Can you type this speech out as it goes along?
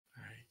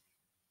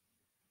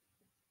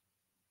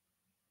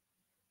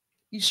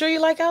You sure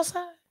you like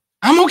outside?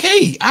 I'm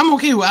okay. I'm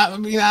okay. I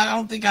mean, I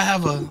don't think I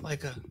have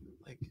like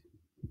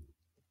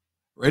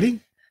ready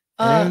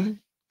and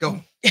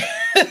go.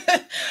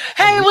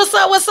 Hey, what's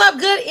up? What's up?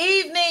 Good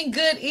evening.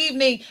 Good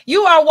evening.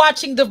 You are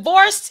watching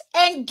Divorced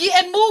and Move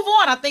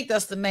On. I think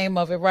that's the name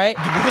of it, right?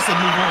 Divorced and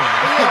Move On.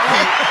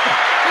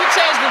 We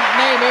change the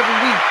name every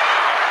week.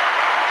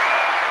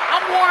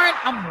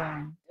 I'm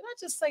Warren. Did I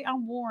just say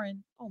I'm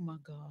Warren? Oh my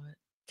God.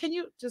 Can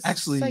you just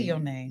say your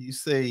name? You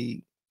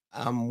say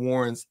I'm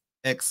Warren's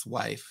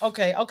ex-wife.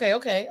 Okay.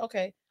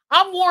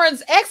 I'm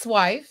Warren's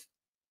ex-wife.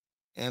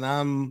 And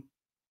I'm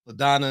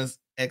LaDonna's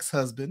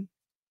ex-husband.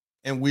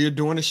 And we're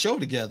doing a show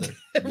together.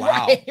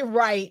 Wow.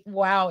 Right.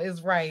 Wow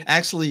is right.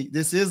 Actually,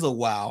 this is a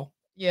wow.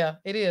 Yeah,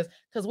 it is.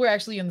 Because we're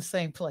actually in the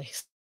same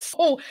place.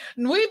 So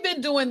we've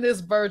been doing this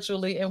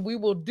virtually and we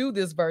will do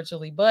this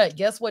virtually. But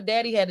guess what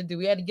Daddy had to do?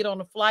 He had to get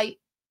on a flight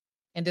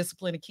and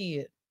discipline a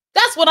kid.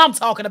 That's what I'm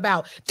talking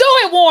about. Do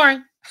it,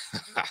 Warren.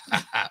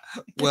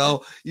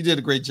 Well, you did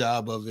a great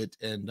job of it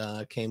and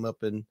came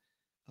up and,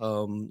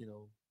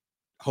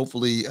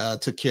 hopefully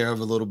took care of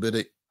a little bit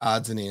of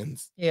odds and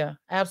ends. Yeah,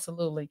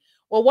 absolutely.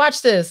 Well,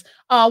 watch this.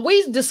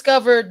 We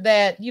discovered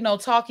that,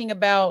 talking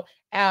about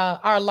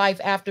our life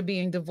after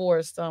being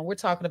divorced, we're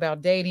talking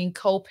about dating,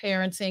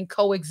 co-parenting,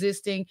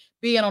 coexisting,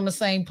 being on the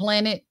same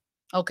planet.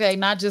 Okay,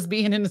 not just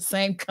being in the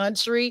same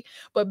country,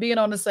 but being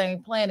on the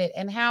same planet,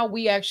 and how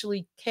we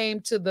actually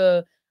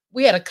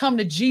we had a come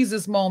to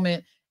Jesus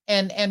moment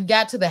and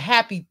got to the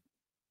happy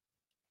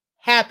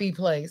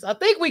place. I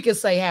think we could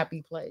say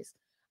happy place.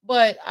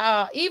 But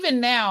even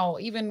now,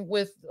 even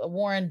with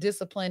Warren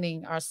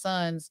disciplining our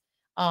sons,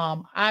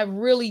 I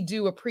really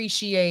do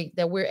appreciate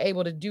that we're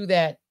able to do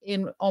that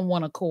on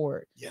one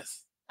accord.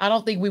 Yes. I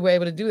don't think we were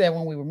able to do that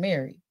when we were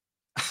married.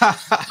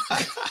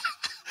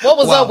 What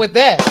was up with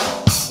that?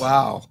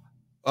 Wow.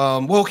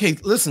 Well, okay,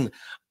 listen.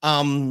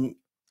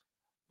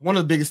 One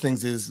of the biggest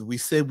things is we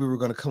said we were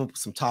going to come up with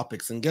some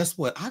topics, and guess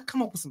what? I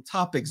come up with some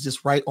topics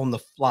just right on the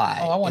fly.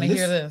 Oh, I want to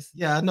hear this.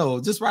 Yeah, I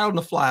know, just right on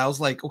the fly. I was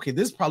like, okay,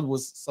 this probably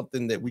was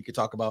something that we could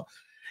talk about.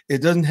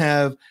 It doesn't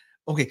have.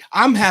 Okay,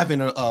 I'm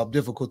having a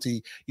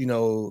difficulty,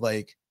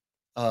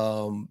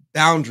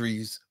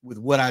 boundaries with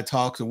what I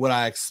talk and what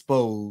I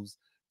expose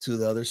to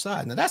the other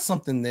side. Now that's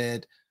something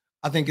that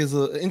I think is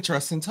an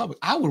interesting topic.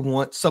 I would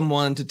want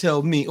someone to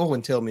tell me,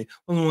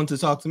 someone to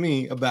talk to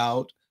me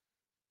about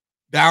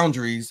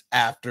boundaries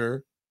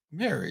after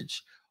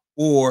marriage,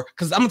 or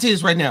because I'm gonna tell you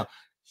this right now,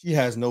 she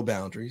has no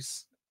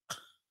boundaries.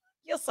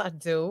 Yes, I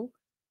do.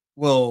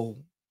 Well,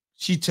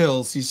 she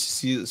basically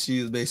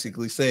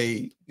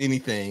say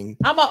anything.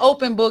 I'm an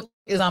open book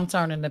as I'm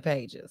turning the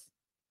pages.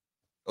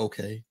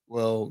 Okay,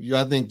 well,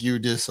 I think you're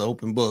just an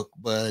open book,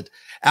 but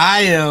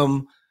I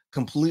am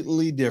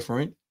completely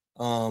different.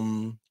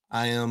 I'm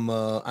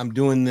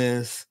doing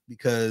this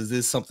because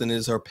this something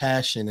is her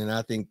passion, and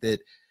I think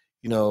that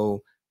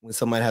when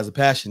somebody has a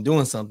passion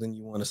doing something,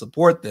 you want to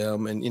support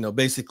them, and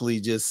basically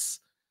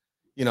just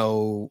I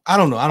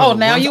don't know.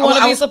 Now you want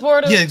to be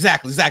supportive? Yeah,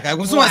 exactly.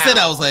 When someone said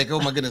that, I was like,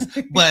 oh my goodness.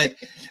 But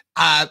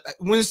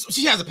when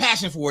she has a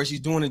passion for it,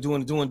 she's doing it,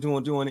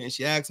 and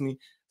she asked me,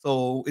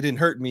 so it didn't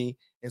hurt me,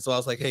 and so I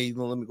was like, hey,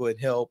 let me go ahead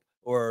and help,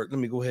 or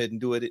let me go ahead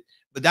and do it.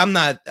 But I'm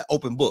not an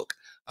open book.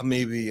 I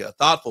may be a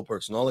thoughtful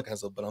person, all that kind of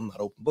stuff, but I'm not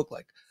open book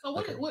like.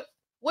 So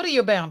what are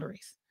your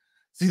boundaries?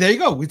 See, there you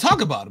go. We talk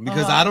about them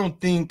because I don't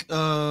think,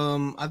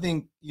 I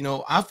think,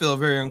 I feel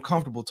very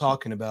uncomfortable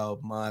talking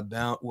about I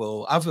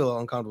feel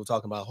uncomfortable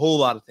talking about a whole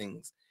lot of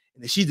things.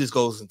 And then she just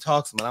goes and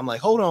talks about it. I'm like,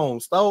 hold on,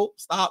 stop.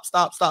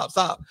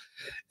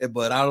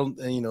 But I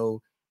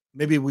don't,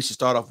 maybe we should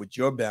start off with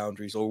your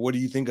boundaries, or what do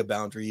you think a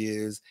boundary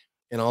is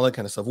and all that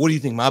kind of stuff. What do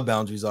you think my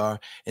boundaries are?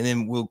 And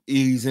then we'll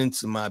ease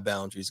into my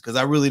boundaries, because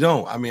I really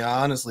don't. I mean, I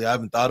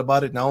haven't thought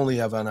about it. Not only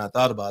have I not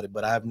thought about it,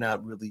 but I have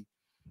not really,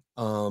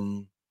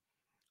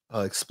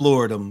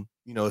 explored them,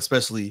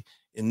 especially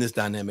in this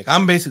dynamic.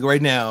 I'm basically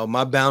right now,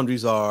 my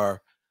boundaries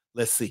are,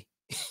 let's see,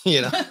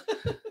 let's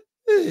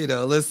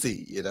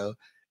see,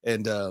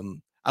 and I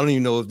don't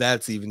even know if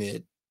that's even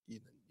it.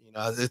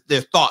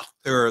 They're thought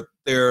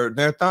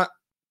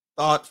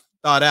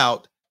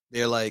out.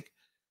 They're like,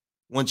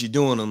 once you're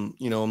doing them,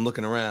 I'm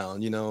looking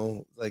around,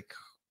 like,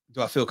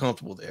 do I feel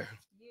comfortable there?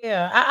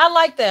 Yeah, I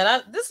like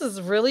that. This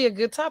is really a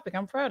good topic.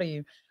 I'm proud of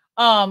you.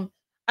 I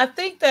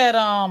think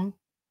that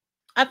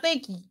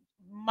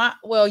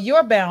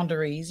your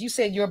boundaries. You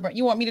said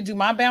you want me to do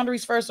my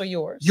boundaries first or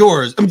yours?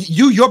 Yours. I mean,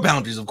 your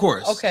boundaries, of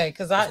course. Okay,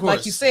 because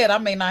like you said, I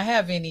may not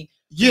have any.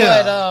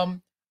 Yeah. But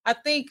I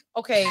think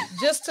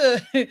just to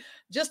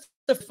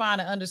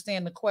find and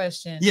understand the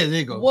question. Yeah, there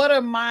you go. What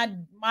are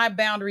my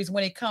boundaries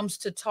when it comes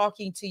to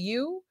talking to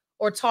you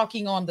or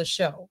talking on the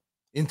show?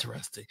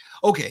 Interesting.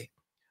 Okay.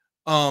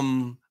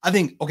 I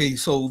think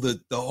so the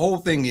whole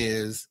thing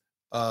is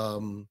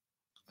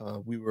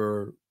we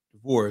were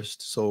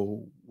divorced.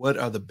 So what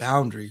are the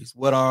boundaries?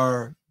 What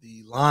are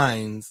the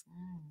lines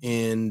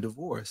in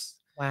divorce?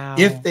 Wow.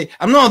 If they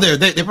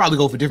probably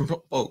go for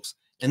different folks.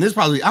 And this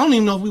probably, I don't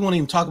even know if we want to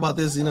even talk about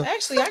this, you know.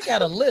 Actually, I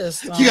got a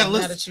list. You got a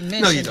list? Now that you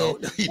mentioned no, you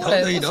don't. it. No, you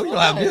don't. No, you don't. You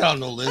don't have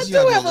no list.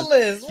 I do have a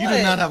list. You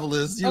do not have a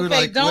list. You okay,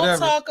 like, don't whatever.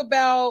 talk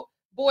about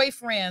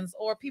boyfriends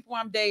or people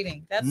I'm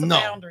dating. That's a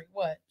boundary.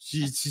 What?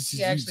 She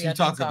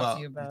talk about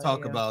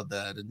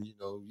that, and you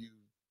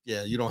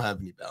don't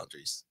have any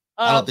boundaries.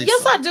 I don't think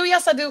yes, so. I do.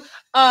 Yes, I do.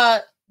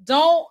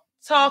 Don't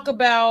talk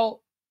about.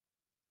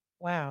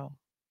 Wow.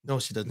 No,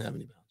 she doesn't have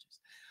any boundaries.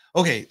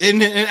 Okay,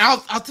 and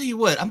I'll tell you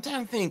what. I'm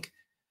trying to think.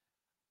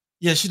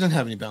 Yeah, she doesn't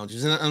have any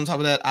boundaries, and on top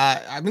of that,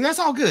 I mean that's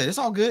all good. It's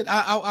all good.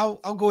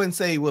 I'll go ahead and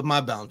say what my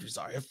boundaries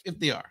are, if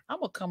they are. I'm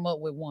gonna come up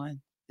with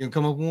one. You gonna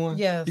come up with one?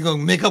 Yes. You're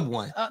gonna make up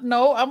one?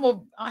 No,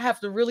 I have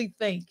to really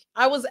think.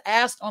 I was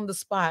asked on the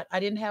spot.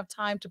 I didn't have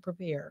time to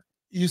prepare.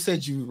 You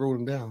said you wrote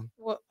them down.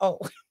 Well,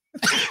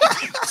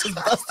 just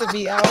busted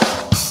me out.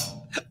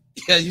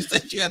 Yeah, you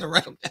said you had to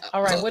write them down.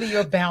 All right, what are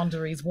your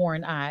boundaries,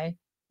 Warren?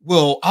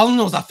 Well, all I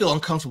know is I feel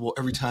uncomfortable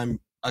every time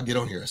I get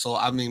on here. So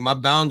I mean, my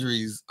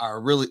boundaries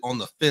are really on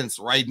the fence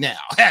right now.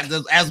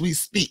 As we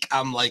speak,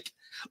 I'm like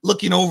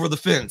looking over the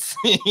fence,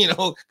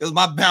 because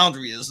my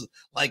boundary is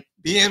like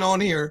being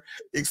on here,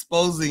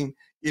 exposing,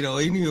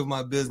 any of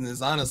my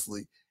business,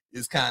 honestly,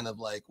 is kind of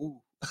like, ooh.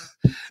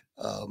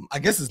 I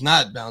guess it's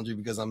not boundary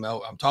because I'm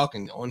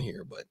talking on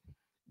here, but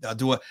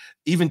do I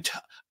even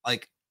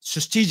like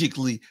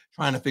strategically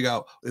trying to figure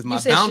out if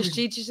my boundary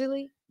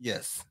strategically?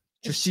 Yes.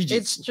 It's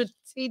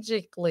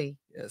strategically.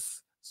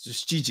 Yes.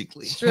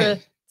 Strategically.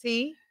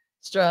 Strategically.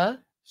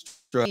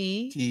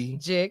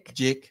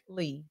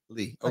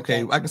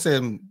 Okay, I can say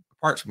them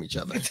apart from each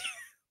other.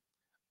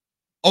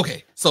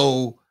 Okay,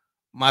 so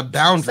my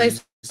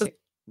boundaries.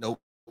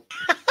 Nope.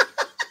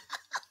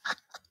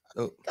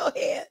 Go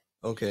ahead.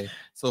 Okay,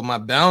 so my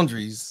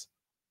boundaries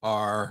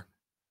are,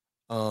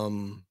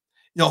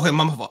 okay,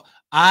 my fault.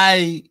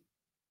 I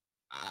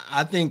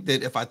think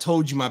that if I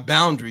told you my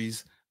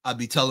boundaries, I'd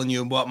be telling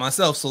you about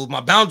myself. So my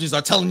boundaries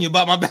are telling you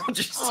about my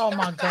boundaries. Oh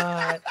my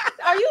God.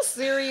 Are you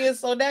serious?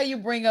 So now you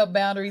bring up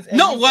boundaries.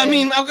 No, well, I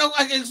mean,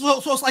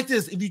 so it's like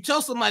this. If you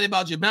tell somebody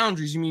about your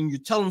boundaries, you mean you're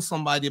telling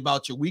somebody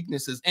about your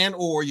weaknesses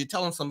or you're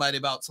telling somebody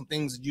about some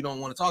things that you don't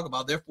want to talk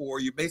about. Therefore,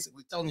 you're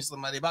basically telling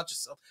somebody about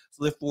yourself.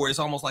 So therefore, it's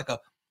almost like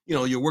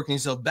you're working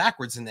yourself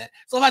backwards in that.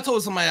 So if I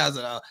told somebody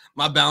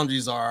my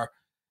boundaries are,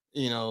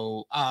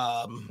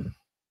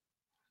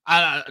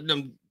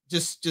 I'm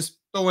just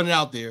throwing it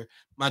out there.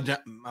 My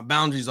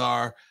boundaries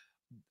are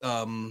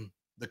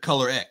the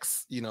color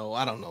X.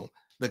 I don't know,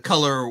 the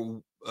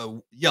color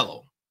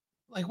yellow.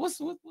 Like what's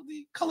the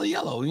color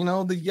yellow?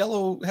 The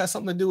yellow has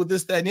something to do with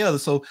this, that, and the other.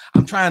 So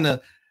I'm trying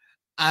to.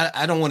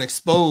 I don't want to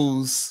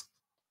expose.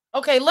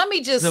 Okay, let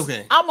me just.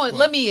 Okay,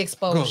 let me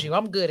expose you.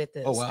 I'm good at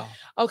this. Oh wow.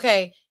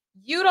 Okay,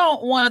 you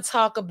don't want to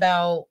talk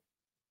about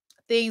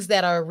things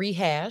that are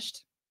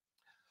rehashed.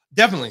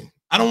 Definitely,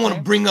 I don't want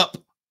to bring up.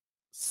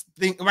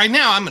 Right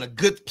now, I'm in a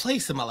good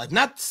place in my life.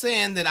 Not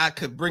saying that I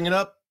could bring it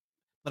up,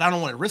 but I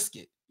don't want to risk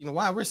it.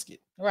 Why risk it?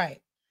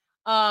 Right.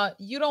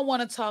 You don't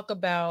want to talk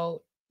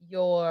about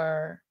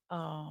your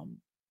well,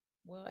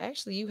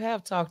 actually, you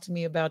have talked to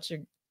me about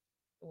your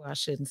I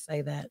shouldn't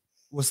say that.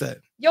 What's that?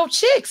 Your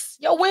chicks,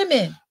 your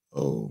women.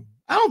 Oh,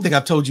 I don't think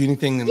I've told you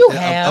anything. You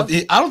have.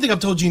 I don't think I've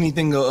told you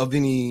anything of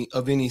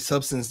any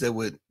substance that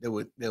would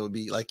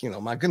be like,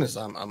 my goodness,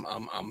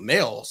 I'm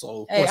male.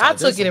 So hey, I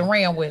took it and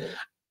ran with it.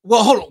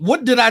 Well, hold on.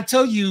 What did I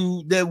tell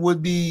you that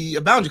would be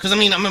a boundary? Because I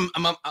mean, I'm a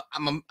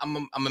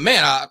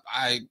man.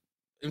 I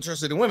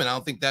interested in women. I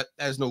don't think that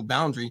there's no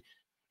boundary.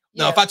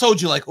 Yeah. Now, if I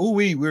told you like, oh,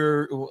 I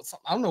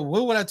don't know,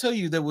 what would I tell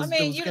you that was? I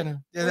mean, you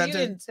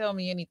didn't tell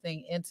me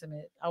anything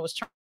intimate. I was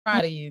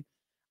trying to you,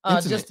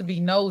 just to be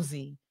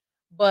nosy.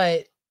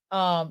 But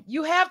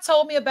you have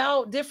told me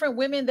about different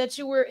women that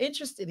you were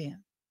interested in.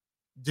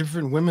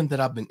 Different women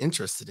that I've been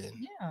interested in.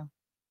 Yeah,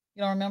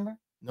 you don't remember?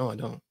 No, I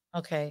don't.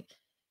 Okay.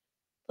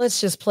 Let's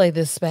just play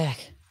this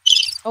back.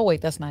 Oh,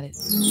 wait, that's not it.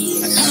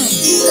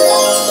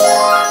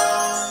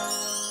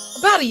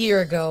 About a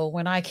year ago,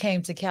 when I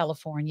came to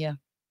California,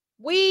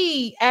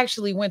 we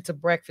actually went to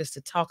breakfast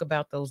to talk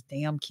about those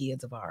damn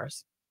kids of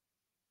ours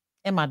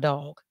and my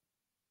dog.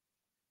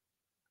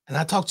 And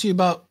I talked to you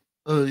about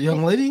a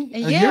young lady a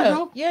year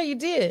ago? Yeah, you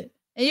did.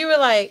 And you were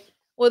like,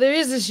 well, there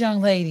is this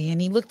young lady.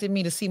 And he looked at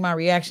me to see my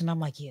reaction. I'm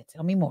like, yeah,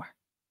 tell me more.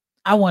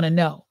 I want to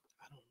know.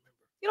 I don't remember.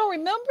 You don't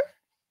remember?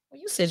 Well,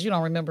 you said you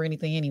don't remember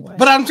anything anyway.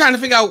 But I'm trying to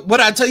figure out what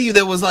I tell you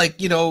that was like,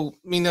 there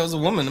was a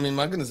woman. I mean,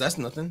 my goodness, that's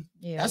nothing.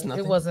 Yeah, that's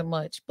nothing. It wasn't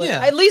much. But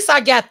at least I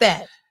got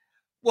that.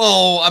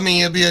 Well, I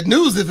mean, it'd be a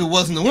news if it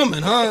wasn't a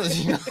woman, huh?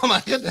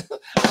 My goodness.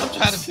 I'm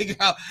trying to figure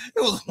out.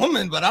 It was a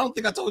woman, but I don't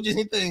think I told you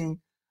anything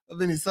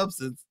of any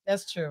substance.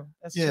 That's true.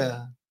 That's true.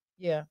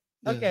 Yeah.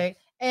 Okay.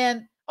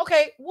 And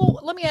well,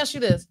 let me ask you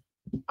this.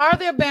 Are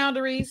there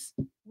boundaries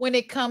when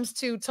it comes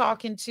to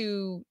talking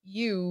to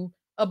you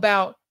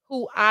about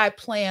who I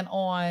plan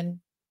on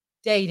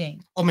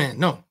dating? Oh man,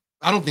 no,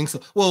 I don't think so.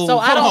 Well, so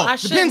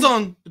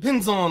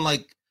depends on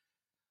like,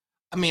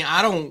 I mean,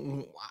 I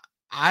don't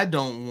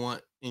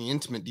want any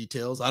intimate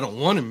details. I don't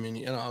want him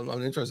any. I'm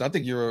not interested. I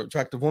think you're an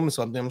attractive woman,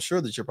 so I'm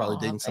sure that you're probably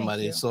dating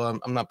somebody. You. So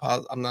I'm not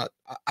positive. I'm not.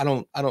 I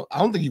don't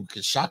think you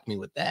could shock me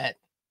with that.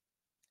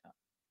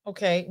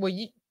 Okay. Well,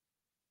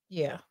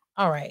 yeah.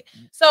 All right.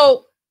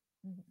 So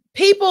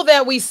people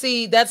that we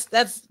see, that's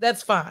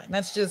fine.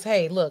 That's just,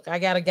 hey, look, I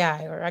got a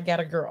guy or I got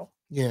a girl.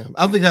 Yeah,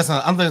 I think that's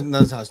not. I think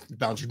that's not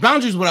boundaries.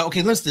 Boundaries.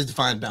 Okay, let's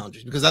define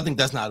boundaries because I think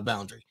that's not a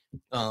boundary.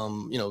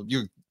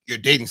 You're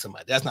dating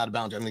somebody. That's not a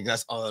boundary. I think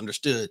that's all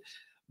understood.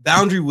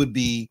 Boundary would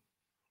be,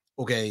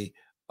 okay,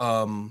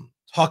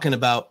 talking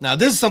about, now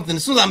this is something,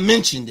 as soon as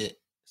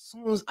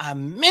I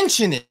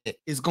mentioned it,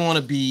 it's going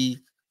to be,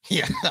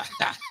 yeah,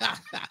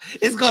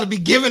 it's going to be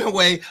given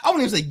away. I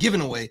wouldn't even say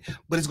given away,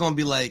 but it's going to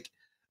be like,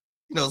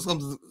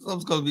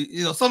 something's going to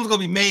be, something's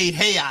going to be made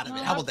hay out of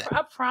it. How about that?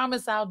 I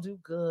promise I'll do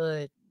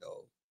good.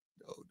 No.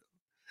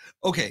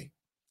 Okay.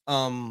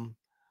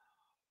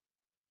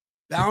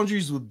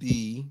 Boundaries would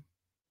be,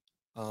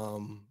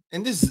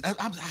 and this, I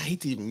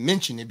hate to even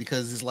mention it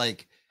because it's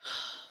like,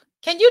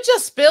 can you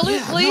just spill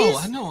it, please?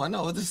 I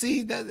know.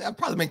 See, that I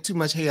probably make too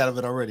much hay out of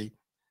it already.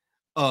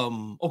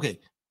 Okay.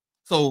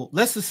 So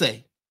let's just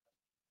say,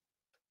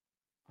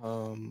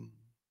 I'm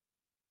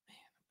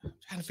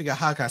trying to figure out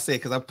how can I say it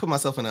because I put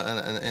myself in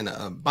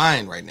a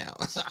bind right now.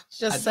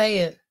 Just say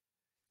it.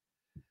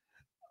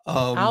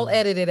 I'll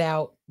edit it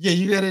out. Yeah,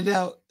 you edit it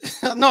out.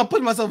 No, I'm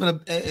putting myself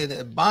in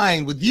a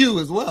bind with you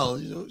as well.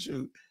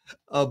 Shoot.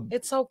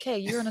 It's okay.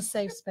 You're in a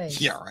safe space.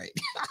 Yeah, right.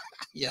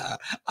 Yeah,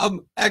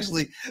 I'm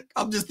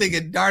just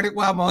thinking, darn it,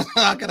 why am I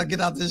gotta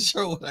get out this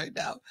show right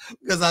now?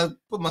 Because I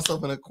put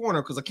myself in a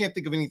corner because I can't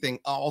think of anything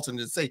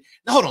alternate to say.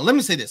 Now, hold on, let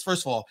me say this.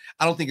 First of all,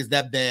 I don't think it's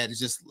that bad. It's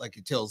just like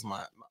it tells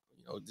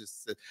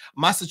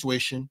my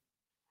situation.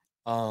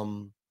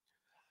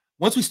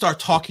 Once we start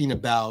talking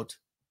about,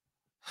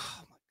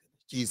 oh my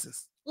goodness,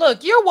 Jesus.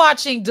 Look, you're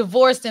watching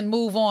Divorced and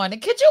Move On.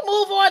 And could you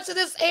move on to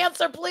this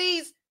answer,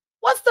 please?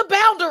 What's the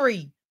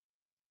boundary?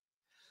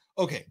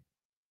 Okay.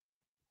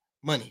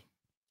 Money.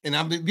 And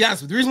I'll be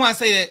honest with you. The reason why I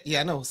say that, yeah,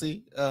 I know.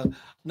 See,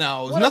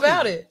 now what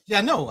about it? Yeah,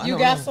 I know. You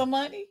got some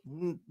money?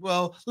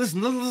 Well,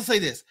 listen, let's say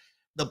this.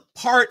 The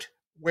part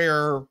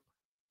where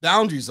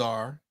boundaries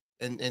are,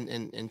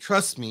 and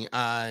trust me,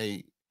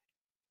 there's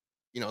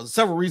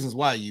several reasons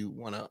why you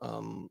want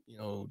to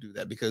do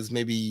that, because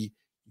maybe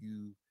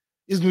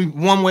it's gonna be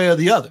one way or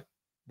the other,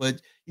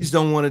 but you just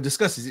don't want to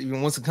discuss it.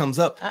 Even once it comes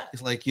up,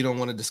 it's like you don't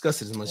want to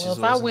discuss it as much. Well,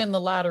 if I win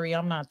the lottery,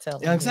 I'm not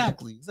telling you. Yeah,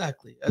 exactly.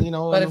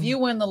 But if you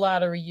win the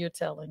lottery, you're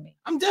telling me.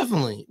 I'm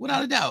definitely,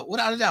 without a doubt.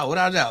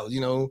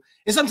 And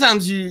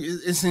sometimes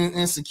it's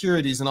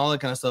insecurities and all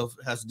that kind of stuff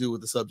has to do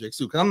with the subject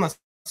too. Because I'm not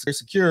very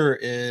secure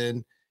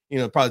in,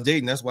 probably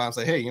dating. That's why I'm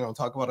saying, hey,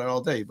 talk about it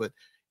all day. But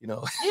yeah, and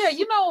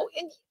now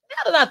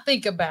that I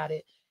think about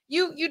it,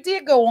 you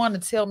did go on to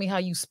tell me how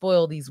you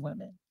spoil these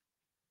women.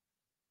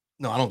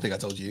 No, I don't think I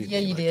told you. Yeah,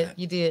 you did.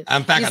 You did.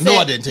 In fact, I know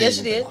I didn't tell you. Yes,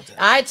 you did.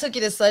 I took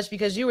it as such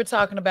because you were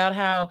talking about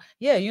how,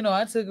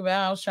 I took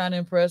about, I was trying to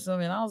impress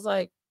them, and I was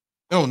like,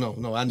 no,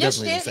 I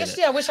definitely didn't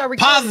say that. I wish I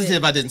recorded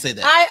Positive, I didn't say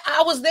that.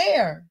 I was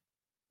there.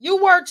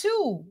 You were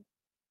too.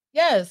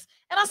 Yes,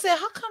 and I said,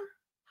 how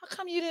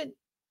come you didn't?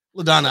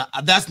 LaDonna,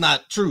 that's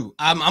not true.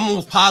 I'm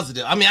almost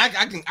positive. I mean, I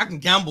can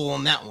gamble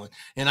on that one,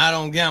 and I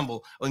don't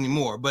gamble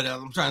anymore. But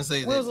I'm trying to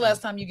say, when was the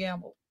last time you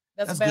gambled?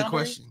 That's a good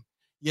question.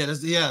 Yeah,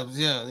 yeah.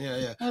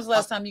 When was the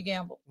last time you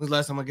gambled? When was the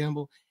last time I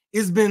gambled?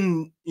 It's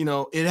been,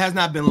 it has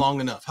not been long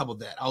enough. How about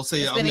that? I'll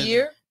say it's been a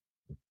year.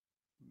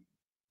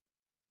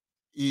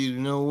 You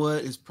know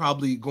what? It's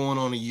probably going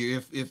on a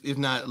year, if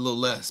not a little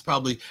less.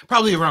 Probably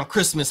around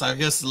Christmas, I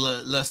guess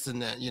less than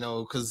that.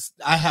 Because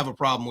I have a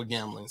problem with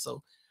gambling,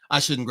 so I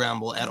shouldn't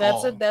gamble at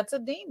all. That's a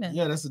demon.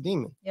 Yeah, that's a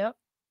demon. Yep.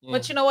 Yeah.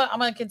 But you know what? I'm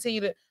going to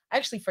continue to. I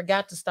actually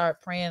forgot to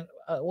start praying.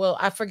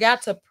 I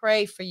forgot to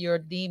pray for your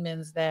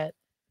demons that.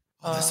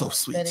 Oh, that's so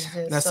sweet.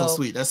 That's so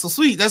sweet. That's so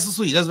sweet. That's so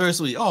sweet. That's very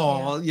sweet.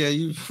 Oh, yeah,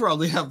 you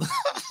probably have.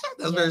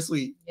 That's very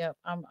sweet. Yep,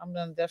 I'm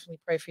gonna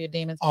definitely pray for your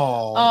demons.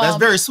 Oh, that's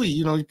very sweet.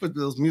 You put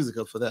those music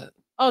up for that.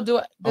 Oh, do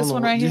I? This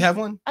one right here. Do you have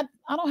one? I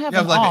don't have. You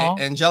have like an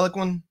angelic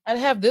one. I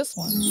have this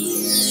one. No,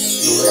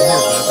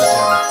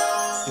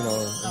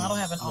 I don't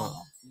have an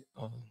awe.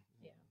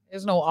 Yeah,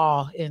 there's no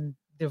awe in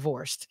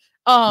Divorced.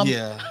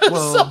 Yeah.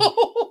 Well,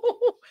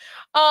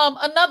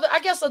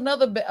 so,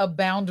 another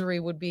boundary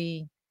would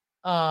be,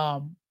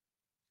 what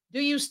do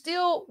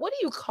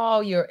you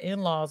call your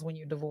in-laws when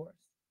you're divorced?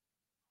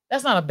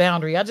 That's not a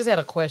boundary. I just had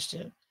a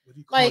question. What do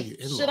you call your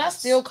in-laws? Should I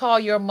still call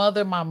your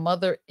mother my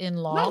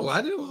mother-in-law? No,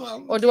 I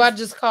do. Or do I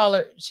just call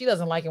her? She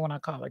doesn't like it when I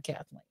call her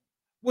Kathleen.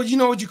 Well, you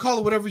know what, you call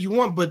her whatever you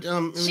want, but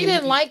she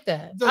didn't like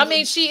that. I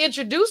mean, she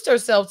introduced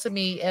herself to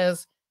me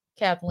as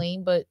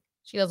Kathleen, but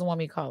she doesn't want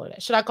me to call her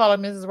that. Should I call her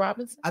Mrs.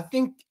 Robinson? I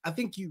think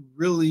you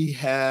really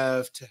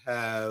have to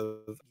have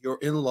your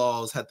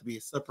in-laws have to be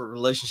a separate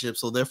relationship.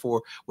 So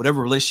therefore,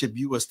 whatever relationship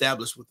you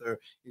establish with her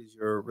is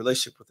your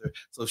relationship with her.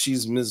 So if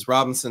she's Ms.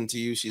 Robinson to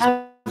you, she's.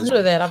 I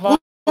know that. I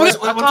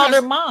called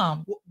her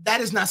mom.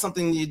 That is not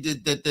something you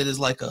did that is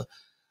like a.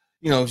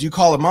 if you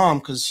call her mom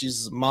because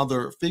she's a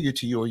mother figure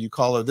to you, or you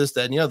call her this,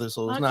 that, and the other.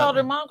 So it's I called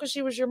her mom because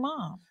she was your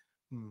mom.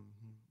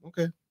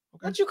 Okay.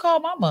 What'd you call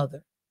my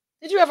mother?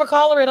 Did you ever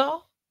call her at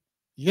all?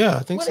 Yeah, I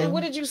think so.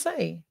 What did you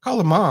say? Call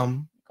her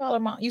mom. Call her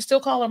mom. You still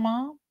call her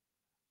mom?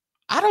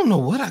 I don't know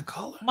what I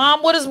call her.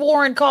 Mom, what does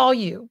Warren call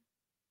you?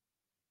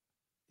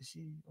 Is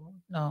she on?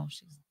 No,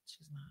 she's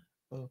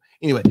not. Oh,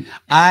 anyway,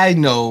 I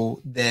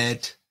know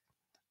that.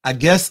 I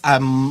guess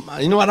I'm.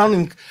 I know I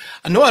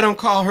don't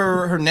call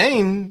her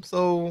name.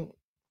 So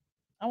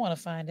I want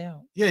to find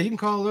out. Yeah, you can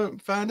call her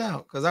and find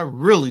out because I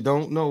really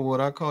don't know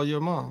what I call your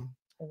mom.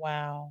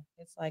 Wow,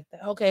 it's like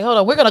that. Okay, hold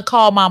on. We're gonna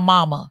call my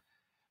mama.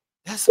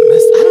 That's a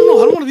mess. I don't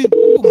know. I don't want to be.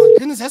 Oh my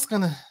goodness, that's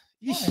gonna.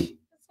 It's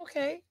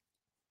okay.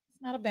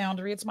 It's not a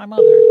boundary. It's my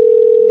mother.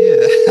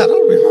 Yeah, I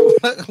don't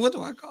remember. What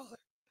do I call her?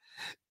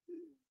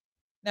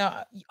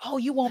 Now,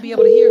 you won't be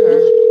able to hear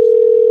her.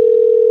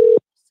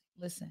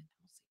 Listen.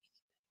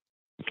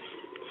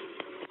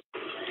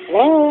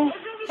 Hello.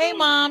 Hey,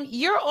 Mom,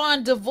 you're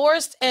on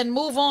Divorced and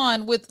Move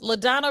On with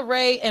LaDonna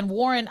Raeh and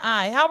Warren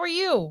I. How are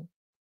you?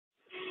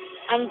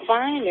 I'm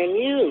fine, and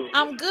you?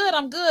 I'm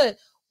good.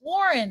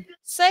 Warren,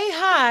 say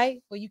hi.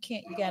 Well, you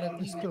can't. You gotta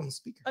Just put it on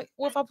speaker.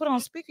 Well, if I put it on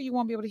speaker, you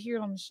won't be able to hear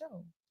it on the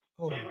show.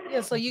 Oh,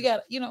 yeah. So you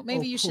got,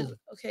 maybe you cool. should.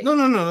 Okay. No,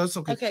 that's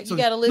okay. Okay, so,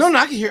 you gotta listen. No,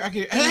 I can hear.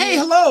 Hey,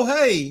 hello,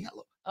 hey.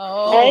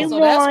 Oh, hey, so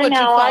Warren, that's what you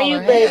how call are you,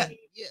 her. baby?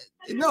 Yeah.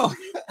 No,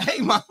 hey,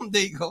 Mom,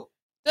 there you go.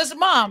 Listen,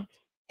 Mom,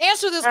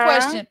 answer this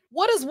question.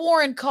 What does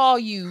Warren call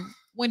you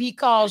when he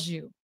calls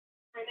you?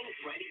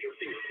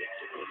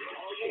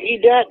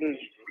 He doesn't.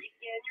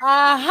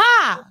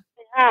 Aha.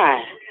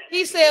 Hi.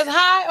 He says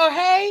hi or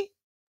hey.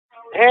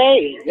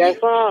 Hey, that's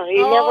all. He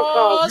never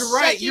calls.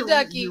 You're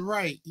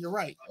right. You're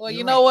right. Well,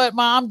 you know what,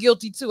 Mom? I'm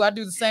guilty too. I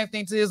do the same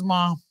thing to his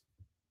mom.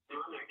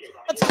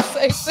 I do the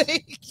same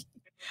thing.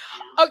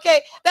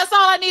 Okay, that's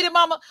all I needed,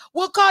 Mama.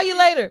 We'll call you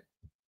later.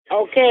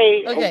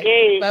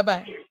 Okay.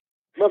 Bye-bye.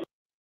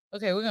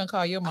 Okay, we're gonna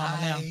call your mama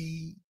now.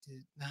 Did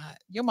not.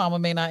 Your mama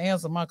may not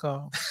answer my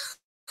call.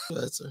 She'll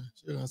answer.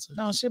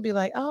 No, she'll be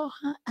like, "Oh,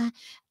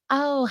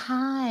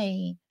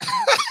 hi.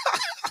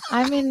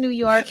 I'm in New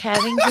York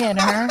having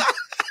dinner.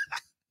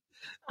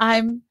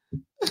 I'm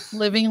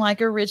living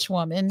like a rich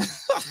woman."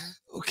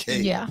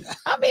 Okay. Yeah.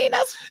 I mean,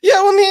 that's.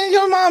 Yeah, well,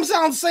 your mom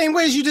sounds the same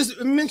way as you just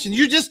mentioned.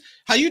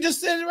 How you just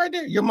said it right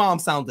there. Your mom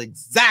sounds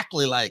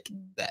exactly like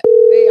that.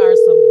 They are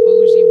some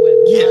bougie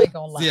women. Yeah. I ain't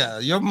gonna lie. Yeah,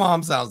 your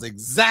mom sounds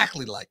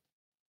exactly like.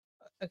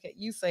 Okay,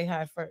 you say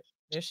hi first.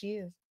 There she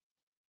is.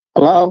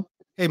 Hello.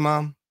 Hey,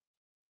 Mom.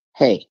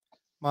 Hey.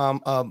 Mom,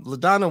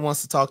 LaDonna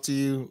wants to talk to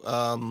you.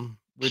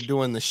 We're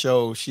doing the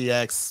show. She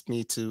asked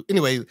me to.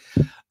 Anyway,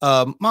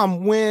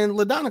 Mom, when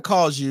LaDonna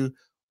calls you,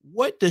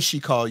 what does she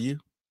call you?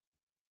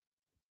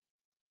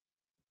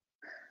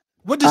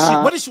 What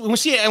does she when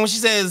she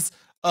says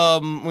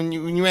when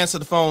you answer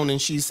the phone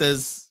and she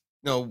says,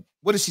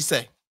 what does she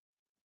say?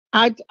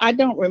 I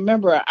don't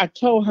remember. I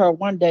told her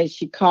one day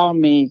she called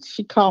me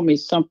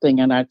something,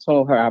 and I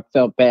told her I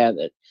felt bad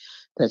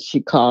that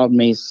she called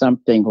me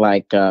something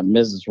like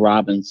Mrs.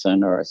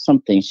 Robinson or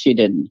something. She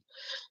didn't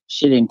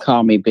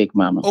call me Big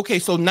Mama. Okay,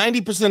 so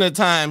 90% of the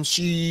time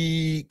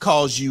she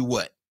calls you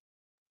what?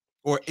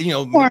 Or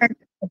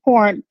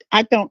Porn.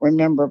 I don't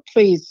remember.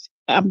 Please,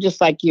 I'm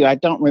just like you. I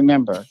don't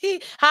remember.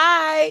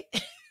 Hi.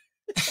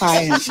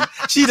 Hi.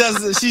 She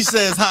doesn't. She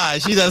says hi.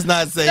 She does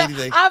not say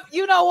anything.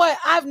 You know what?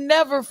 I've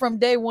never from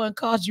day one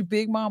called you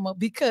Big Mama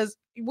because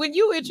when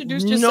you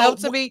introduced yourself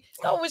to me,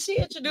 when she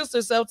introduced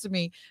herself to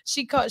me,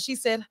 she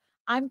said,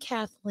 "I'm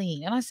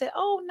Kathleen," and I said,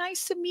 "Oh,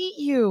 nice to meet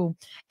you."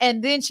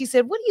 And then she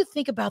said, "What do you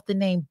think about the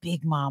name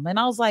Big Mama?" And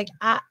I was like,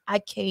 "I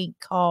can't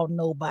call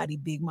nobody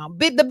Big Mama.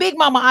 The Big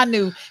Mama I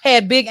knew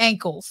had big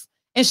ankles,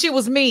 and she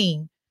was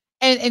mean."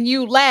 And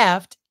you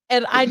laughed.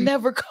 And I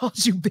never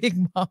called you Big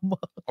Mama.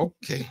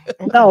 Okay.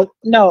 No.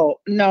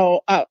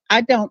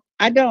 I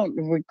don't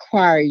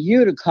require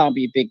you to call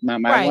me Big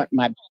Mama. Right. I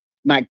want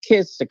my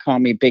kids to call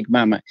me Big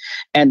Mama.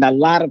 And a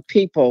lot of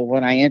people,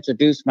 when I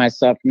introduce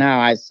myself now,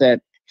 I said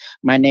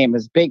my name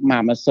is Big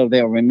Mama, so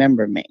they'll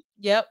remember me.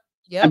 Yep.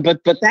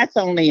 But that's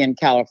only in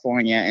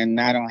California, and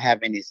I don't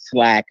have any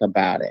slack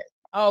about it.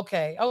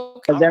 Okay.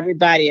 Because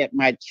everybody at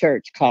my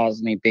church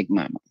calls me Big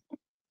Mama.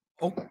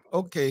 Oh,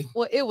 okay.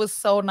 Well, it was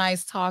so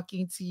nice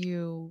talking to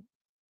you.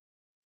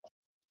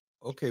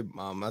 Okay,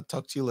 Mom. I'll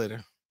talk to you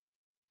later.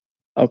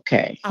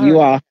 Okay. You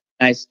all have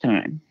a nice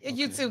time.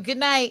 You too. Good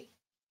night.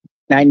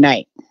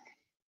 Night.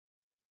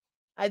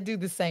 I do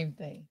the same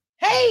thing.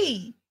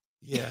 Hey.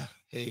 Yeah.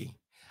 Hey.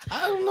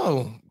 I don't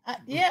know.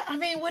 Yeah. I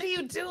mean, what do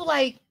you do?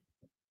 Like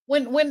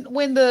when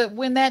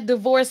that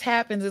divorce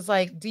happens, it's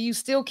like, do you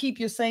still keep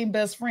your same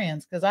best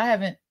friends? Because I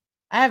haven't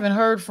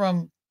heard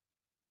from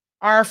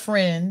our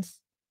friends.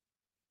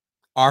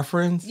 Our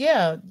friends?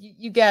 Yeah,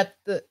 you got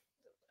the.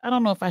 I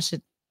don't know if I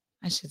should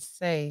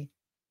say,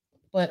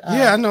 but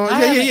yeah, I know.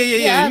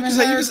 Yeah. You can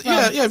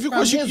say yeah. Of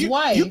course, his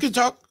wife. You can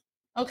talk.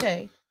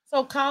 Okay,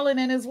 so Colin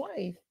and his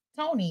wife,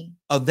 Tony.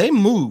 Oh, they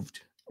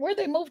moved. Where'd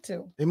they move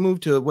to? They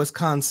moved to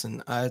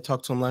Wisconsin. I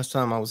talked to them last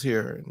time I was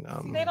here. And,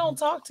 See, they don't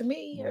talk to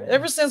me.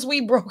 Ever since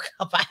we broke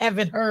up, I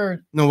haven't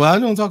heard. No, well, I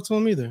don't talk to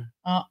them either.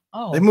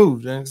 They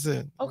moved. Like I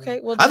said. Okay,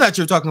 well, I thought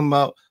you were talking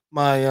about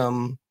my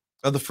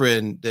other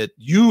friend that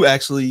you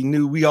actually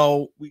knew. We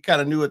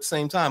kind of knew at the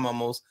same time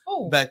almost.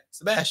 Oh, back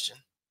Sebastian.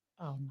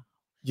 Oh no.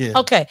 Yeah.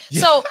 Okay.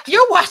 Yeah. So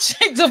you're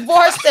watching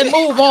Divorced and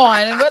Move On,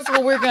 and that's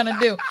what we're gonna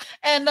do.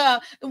 And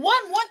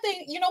one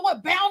thing, you know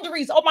what?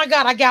 Boundaries. Oh my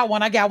God, I got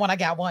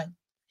one.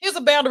 Here's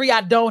a boundary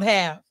I don't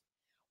have.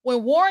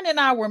 When Warren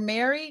and I were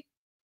married,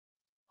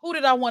 who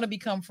did I want to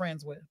become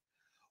friends with?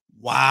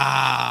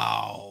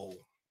 Wow.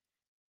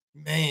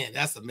 Man,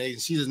 that's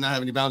amazing. She does not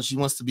have any boundaries. She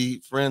wants to be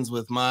friends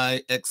with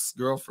my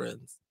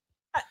ex-girlfriends.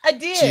 I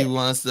did. She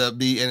wants to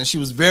be, and she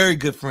was very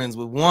good friends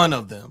with one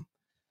of them.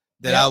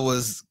 That I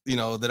was,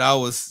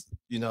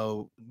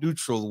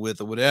 neutral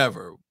with or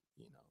whatever.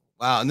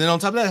 Wow. And then on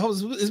top of that,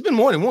 it's been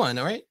more than one,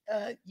 all right?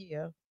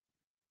 Yeah.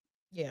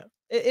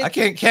 I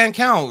can't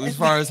count as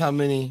far as how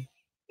many,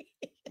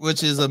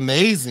 which is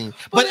amazing.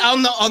 But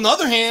on the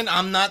other hand,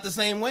 I'm not the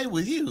same way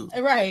with you.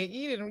 Right.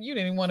 You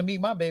didn't want to meet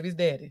my baby's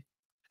daddy.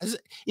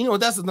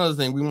 That's another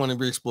thing we want to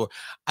re-explore.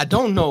 I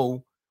don't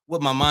know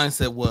what my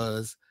mindset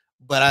was,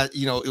 but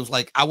it was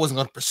like I wasn't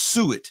going to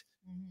pursue it.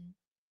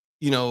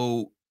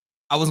 Mm-hmm.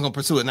 I wasn't going to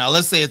pursue it. Now,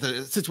 let's say if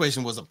the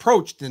situation was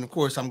approached, then of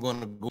course I'm going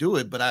to go do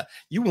it. But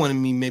you wanted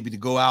me maybe to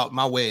go out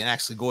my way and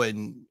actually go ahead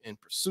and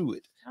pursue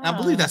it. And I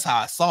believe that's how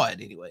I saw it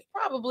anyway.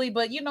 Probably,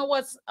 but you know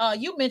what's?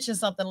 You mentioned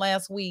something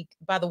last week.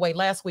 By the way,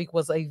 last week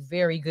was a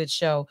very good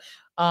show.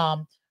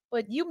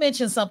 But you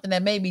mentioned something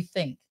that made me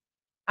think.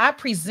 I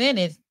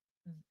presented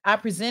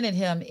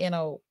him in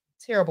a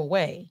terrible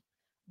way,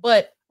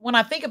 but when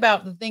I think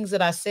about the things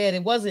that I said,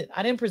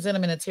 I didn't present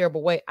him in a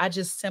terrible way. I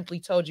just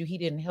simply told you he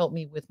didn't help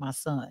me with my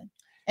son.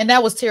 And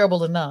that was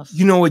terrible enough.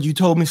 You know what? You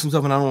told me some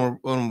stuff, and I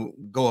don't want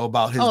to go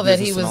about his. Oh, that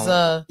he was,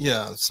 that he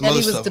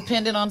was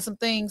dependent on some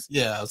things.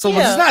 Yeah. So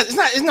it's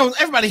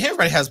not. Everybody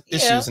has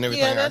issues and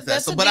everything like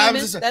that. So, but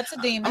that's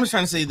a demon. I'm just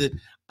trying to say that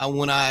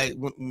when I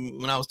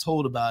was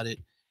told about it,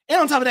 and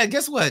on top of that,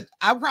 guess what?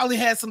 I probably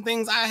had some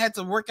things I had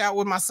to work out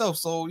with myself.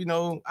 So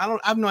I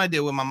have no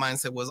idea what my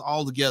mindset was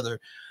altogether.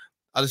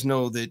 I just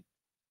know that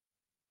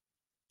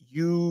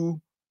you,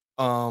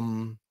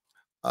 I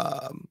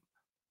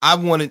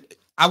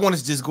wanted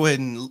to just go ahead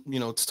and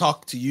to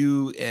talk to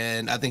you,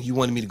 and I think you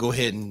wanted me to go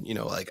ahead and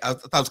I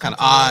thought it was kind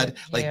of odd,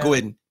 like go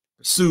ahead and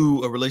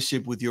pursue a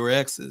relationship with your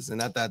exes, and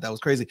I thought that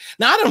was crazy.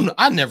 Now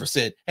I never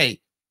said,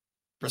 hey,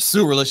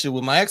 pursue a relationship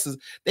with my exes.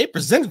 They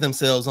presented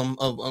themselves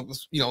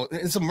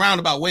in some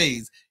roundabout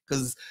ways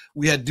because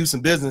we had to do some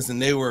business, and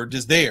they were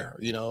just there,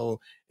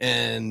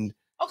 and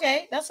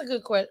okay, that's a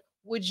good question.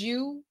 Would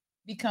you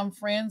become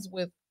friends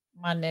with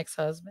my next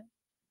husband?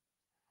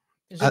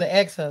 You're the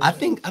ex-husband.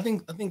 I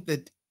think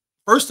that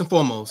first and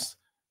foremost,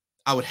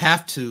 I would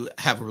have to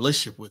have a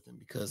relationship with him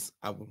because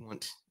I would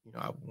want,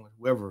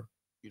 whoever,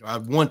 I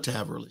want to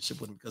have a relationship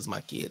with him because of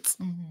my kids.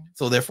 Mm-hmm.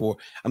 So therefore,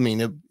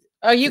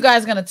 are you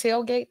guys gonna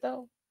tailgate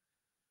though?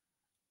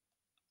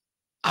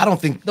 I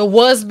don't think the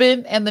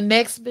husband and the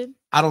next band.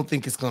 I don't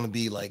think it's gonna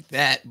be like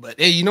that, but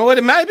hey, you know what?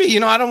 It might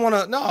be. I don't want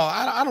to. No,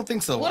 I don't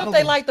think so. What if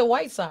they like the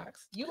White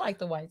Sox? You like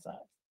the White Sox?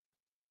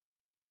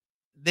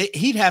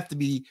 He'd have to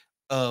be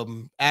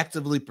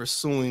actively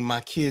pursuing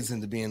my kids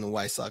into being the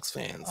White Sox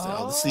fans.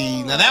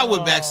 See, now that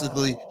would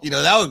basically,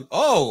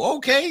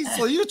 okay.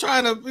 So you're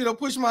trying to,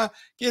 push my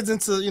kids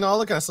into, all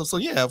that kind of stuff. So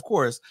yeah, of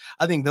course,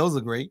 I think those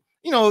are great.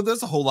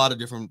 There's a whole lot of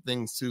different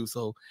things too.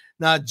 So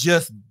not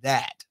just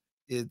that,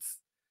 it's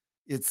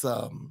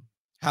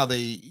how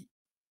they,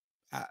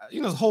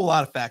 there's a whole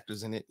lot of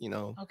factors in it.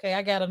 Okay,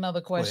 I got another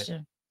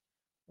question.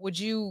 Would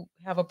you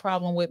have a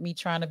problem with me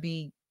trying to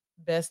be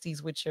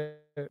besties with your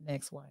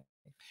next wife?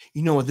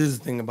 You know what, this is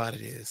the thing about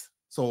it is,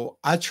 so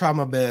I try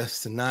my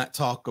best to not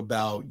talk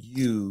about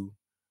you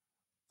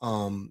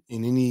in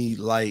any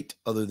light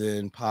other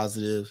than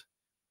positive,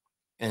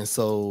 and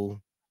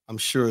so I'm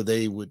sure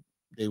they would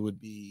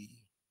be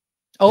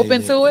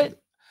open to it.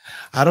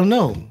 I don't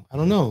know, but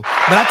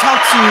I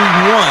talked to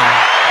one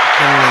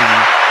young lady,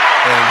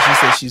 and she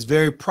said she's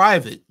very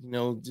private,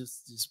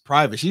 just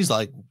private. She's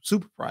like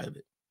super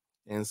private.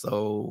 And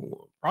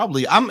so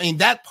probably,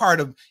 that part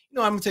of, I'm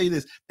gonna tell you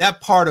this,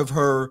 that part of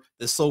her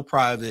that's so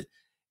private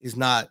is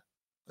not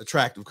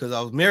attractive because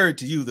I was married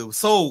to you that was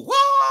so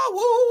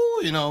woo,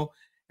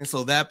 and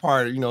so that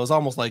part, is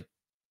almost like,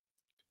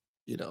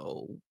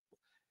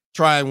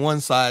 trying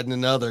one side and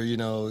another,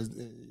 and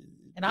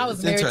I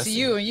was married to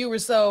you and you were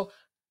so.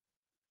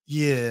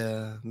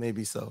 Yeah,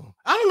 maybe so.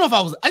 I don't know if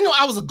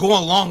I was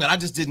going along and I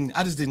just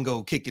didn't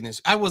go kicking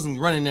and I wasn't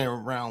running there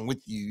around with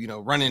you,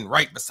 running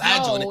right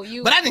beside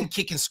you. But I didn't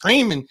kick and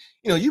scream and,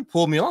 you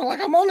pulled me on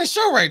like I'm on the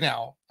show right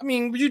now.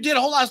 You did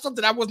a whole lot of stuff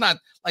that I was not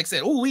like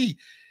said,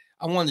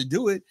 I wanted to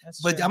do it.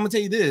 But I'm gonna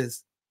tell you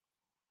this.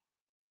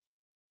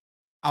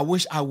 I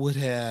wish I would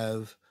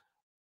have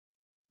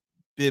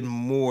been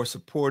more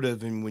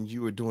supportive when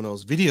you were doing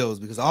those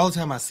videos, because all the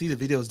time I see the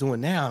videos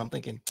doing now and I'm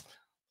thinking,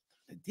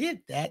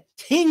 did that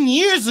 10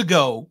 years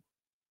ago.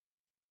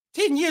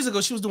 10 years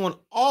ago, she was doing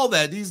all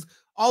that.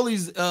 All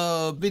these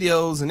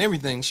videos and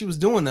everything. She was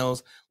doing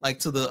those like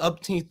to the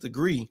upteenth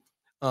degree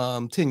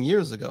 10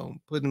 years ago,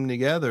 putting them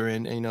together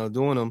and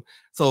doing them.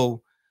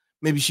 So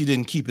maybe she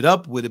didn't keep it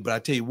up with it, but I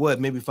tell you what,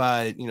 maybe if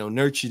I,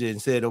 nurtured it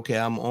and said, okay,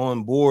 I'm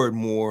on board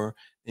more,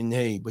 and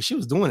hey, but she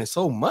was doing it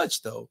so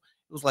much though.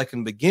 It was like in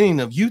the beginning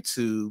of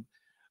YouTube,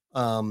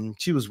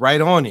 she was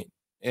right on it.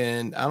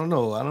 And I don't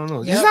know.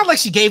 Yep. It's not like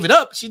she gave it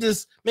up.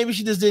 Maybe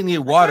she just didn't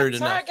get watered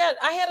enough.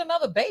 I had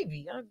another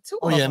baby. Two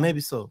oh yeah,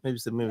 maybe so. Maybe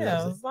yeah,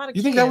 that was it.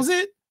 You think that was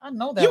it? I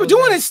know that you were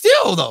doing it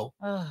still though.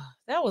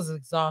 That was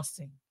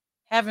exhausting.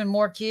 Having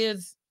more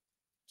kids,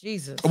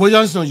 Jesus. Well, you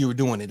just know you were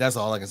doing it. That's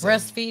all I can say.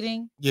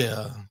 Breastfeeding.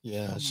 Yeah.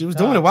 Oh she was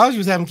doing it while she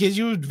was having kids.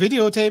 You were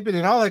videotaping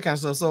and all that kind of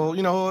stuff. So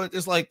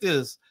it's like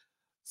this.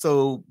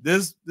 So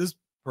this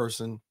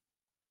person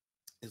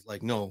is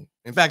like, no.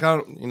 In fact, I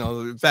don't.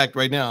 In fact,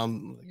 right now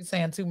you're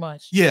saying too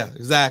much. Yeah,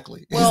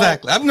 exactly.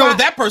 Exactly. I know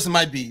that person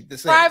might be the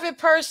same. Private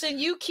person.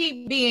 You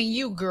keep being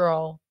you,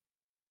 girl.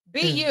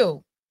 Be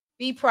you.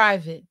 Be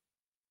private.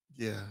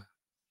 Yeah.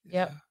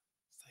 Yep.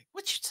 It's like,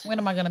 what you? When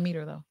am I gonna meet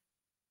her though?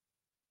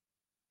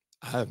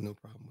 I have no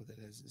problem with it.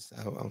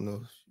 I don't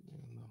know.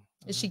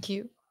 Is she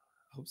cute?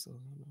 I hope so.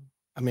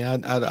 I mean, I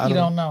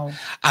don't know.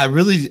 I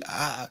really,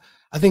 I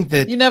think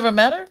that you never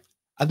met her.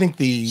 I think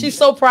she's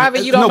so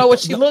private. You don't know what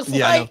she looks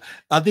like.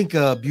 I think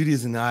beauty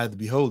is in the eye of the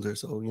beholder.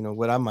 So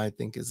what I might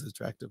think is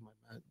attractive might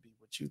not be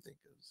what you think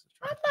is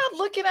attractive. I'm not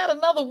looking at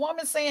another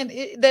woman saying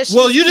that.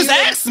 Well, you just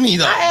asked me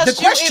though. I asked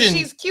the question. If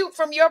she's cute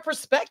from your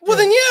perspective. Well,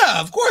 then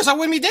yeah, of course I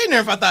wouldn't be dating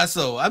her if I thought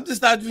so. I'm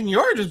just not from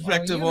your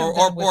perspective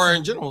or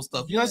in general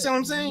stuff. You understand what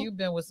I'm saying? You've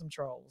been with some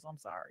trolls. I'm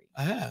sorry.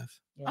 I have.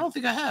 Yeah. I don't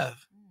think I have.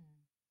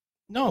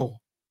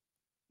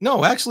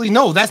 No, actually,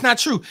 no, that's not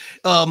true.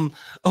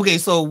 Okay,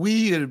 so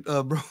we had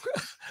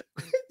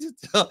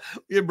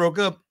broke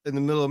up in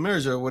the middle of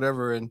marriage or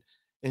whatever, and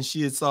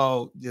she had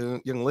saw the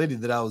young lady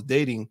that I was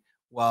dating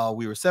while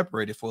we were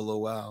separated for a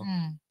little while.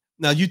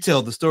 Now you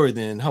tell the story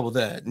then. How about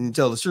that? And you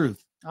tell the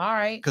truth. All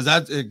right. Because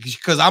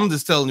I'm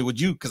just telling you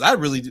because I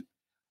really do.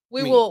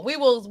 We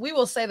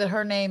will say that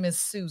her name is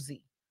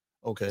Susie.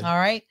 Okay. All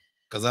right.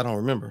 Because I don't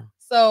remember.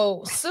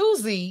 So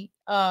Susie,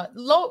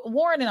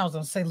 Warren and I was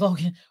going to say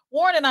Logan.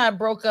 Warren and I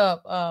broke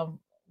up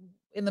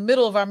in the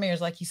middle of our marriage,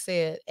 like you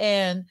said,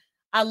 and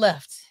I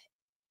left.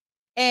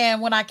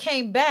 And when I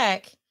came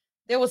back,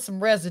 there was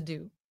some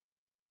residue,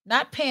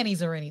 not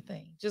panties or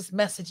anything, just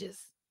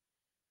messages.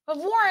 But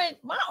Warren,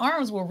 my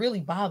arms were really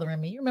bothering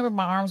me. You remember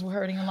my arms were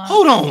hurting a lot?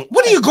 Hold on.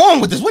 What are you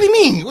going with this? What do you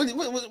mean? What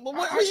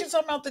are you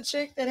talking about the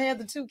chick that had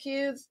the 2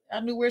 kids?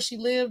 I knew where she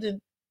lived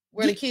and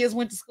where the kids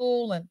went to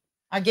school, and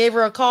I gave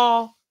her a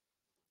call.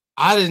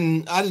 I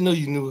didn't know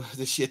you knew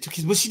that she had 2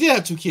 kids, but she did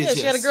have 2 kids. Yeah,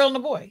 she had a girl and a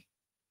boy.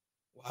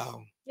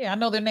 Wow. Yeah, I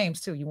know their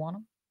names too. You want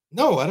them?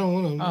 No, I don't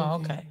want them. Oh,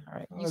 okay. All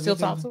right. You still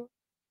talk to her?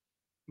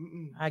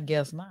 I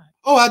guess not.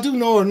 Oh, I do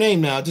know her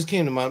name now. It just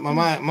came to my mind.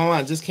 My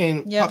mind just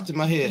popped in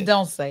my head.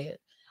 Don't say it.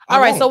 All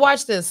right, so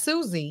watch this.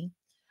 Susie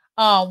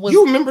was.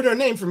 You remembered her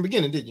name from the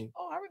beginning, didn't you?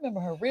 Oh, I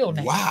remember her real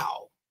name.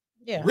 Wow.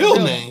 Yeah. Real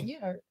name. Yeah,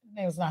 her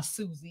name was not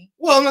Susie.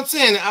 Well, I'm not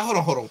saying that.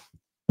 Hold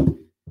on.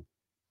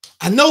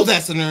 I know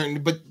that's an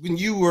earn, but when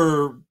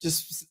you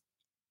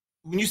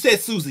said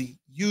Susie,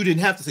 you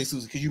didn't have to say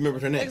Susie because you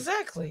remembered her name.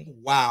 Exactly.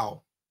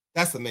 Wow.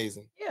 That's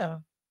amazing. Yeah.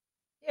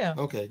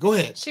 Okay, go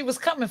ahead. She was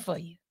coming for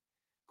you.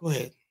 Go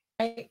ahead.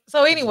 Right.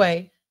 So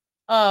anyway,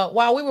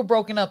 while we were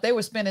broken up, they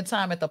were spending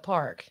time at the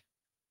park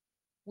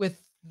with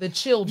the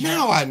children.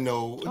 Now I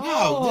know.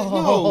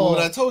 No, what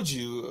I told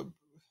you.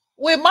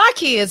 With my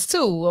kids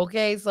too,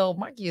 okay? So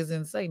my kids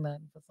didn't say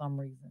nothing for some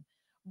reason.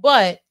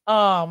 But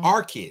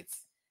our kids.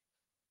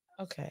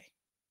 Okay.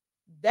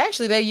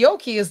 Actually, they're your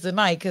kids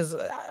tonight because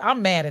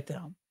I'm mad at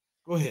them.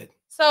 Go ahead.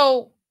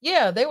 So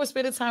yeah, they were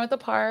spending time at the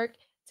park,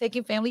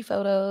 taking family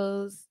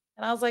photos.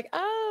 And I was like,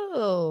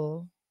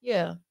 oh,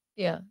 yeah.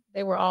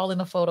 They were all in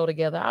a photo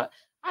together.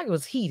 I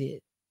was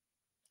heated.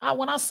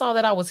 When I saw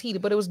that, I was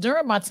heated, but it was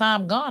during my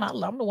time gone.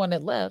 I'm the one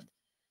that left.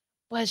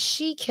 But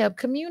she kept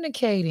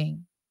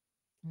communicating.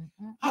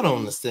 I don't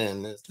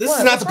understand this. This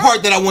is not the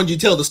part that I want you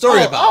to tell the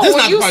story about. This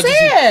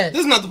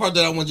is not the part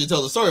that I want you to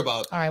tell the story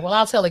about. All right, well,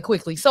 I'll tell it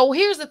quickly. So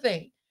here's the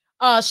thing.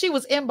 She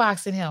was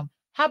inboxing him.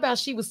 How about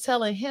she was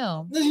telling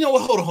him? You know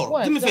what? Hold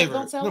on. Do me a favor.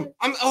 Hold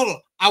on.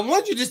 I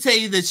want you to tell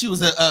you that she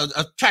was an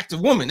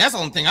attractive woman. That's the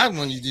only thing I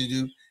want you to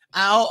do.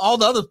 All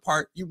the other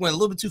part, you went a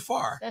little bit too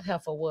far. That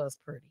heifer was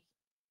pretty.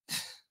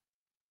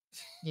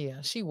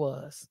 Yeah, she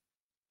was.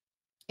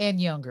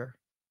 And younger.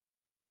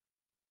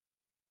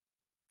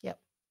 Yep.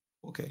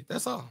 Okay,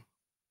 that's all.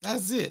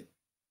 That's it.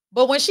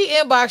 But when she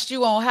inboxed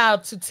you on how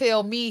to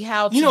tell me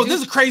how to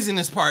this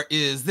craziness part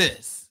is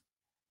this.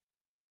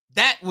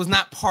 That was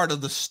not part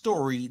of the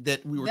story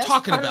that we were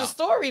talking about. That's part of the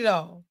story,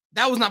 though.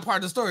 That was not part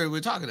of the story we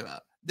were talking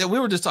about. That we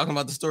were just talking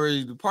about the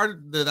story. The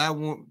part that I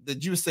want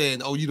that you were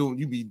saying, oh,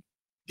 you be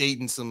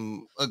dating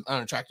some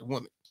unattractive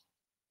women.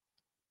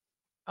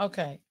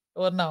 Okay.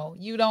 Well, no,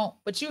 you don't.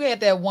 But you had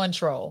that one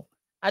troll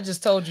I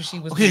just told you she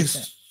was okay.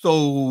 decent.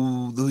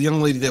 So the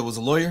young lady that was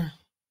a lawyer.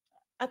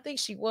 I think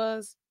she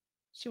was.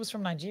 She was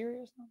from Nigeria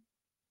or something.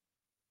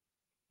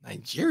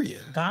 Nigeria.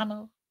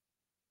 Ghana.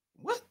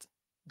 What?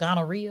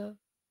 Gonorrhea.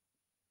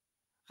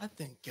 I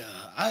think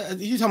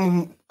you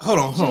talking. Hold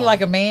on. She looked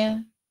like a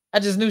man. I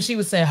just knew she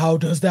was saying, "How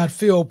does that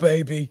feel,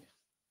 baby?"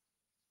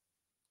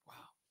 Wow.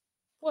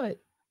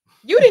 What?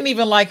 You didn't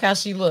even like how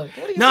she looked.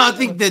 What are you no, I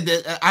think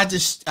that I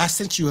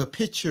sent you a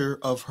picture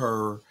of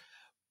her.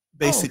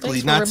 Basically,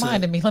 thanks for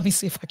reminding me. Let me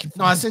see if I can.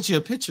 No, I sent you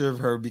a picture of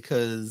her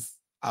because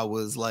I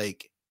was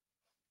like,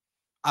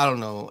 I don't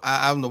know.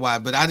 I don't know why,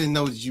 but I didn't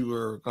know that you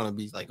were gonna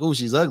be like, oh,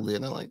 she's ugly,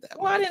 and I like that.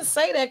 Well, I didn't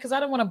say that because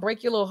I didn't want to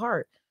break your little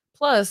heart.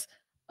 Plus,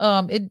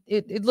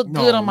 it looked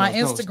good on my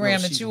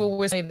Instagram that you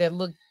always say that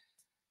looked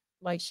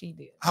like she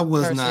did. I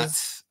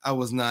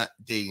was not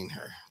dating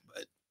her,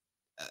 but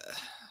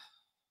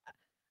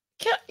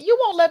you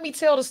won't let me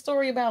tell the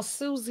story about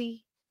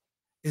Susie.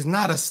 It's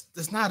not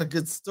a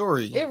good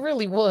story. It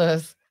really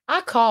was. I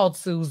called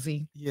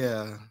Susie.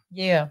 Yeah.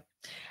 Yeah.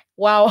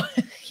 Wow.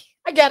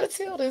 I gotta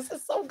tell this.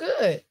 It's so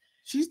good.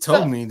 She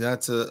told me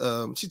that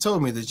she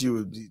told me that you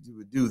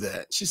would do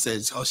that. She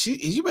said, "Oh,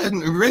 you better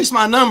erase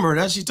my number."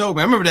 That she told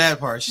me. I remember that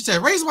part. She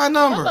said, "Erase my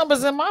number." My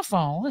number's in my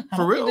phone.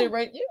 For real?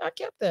 Yeah, I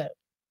kept that.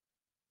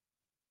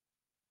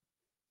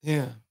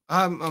 Yeah.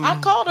 I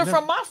called her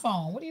from my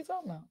phone. What are you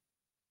talking about?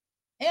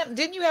 And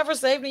didn't you have her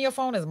saved in your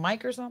phone as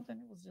Mike or something?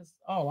 It was just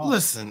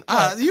Listen,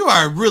 you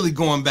are really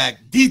going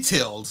back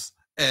details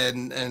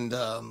and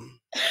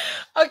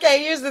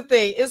okay, here's the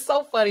thing. It's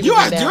so funny. You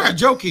are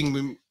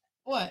joking.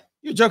 What?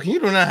 You're joking. You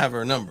do not have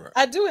her number.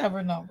 I do have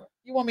her number.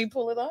 You want me to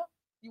pull it up?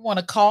 You want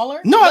to call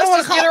her? No, I don't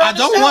want to call her. I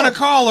don't want to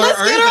call her.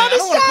 Let's get her on the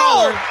show.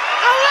 Oh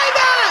my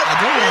God. I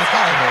don't want to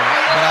call her,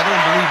 but I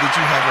don't believe that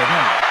you have her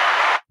number.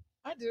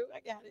 I do. I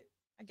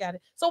got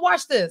it. So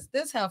watch this.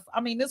 This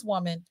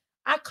woman,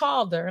 I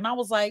called her and I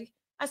was like,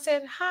 I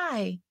said,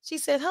 hi. She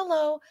said,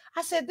 hello.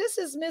 I said, this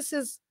is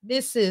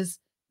Mrs.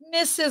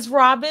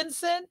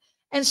 Robinson.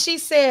 And she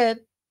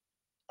said,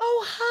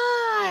 oh,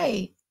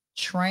 hi.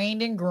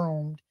 Trained and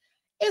groomed.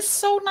 It's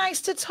so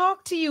nice to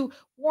talk to you.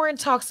 Warren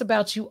talks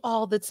about you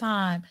all the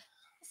time.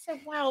 I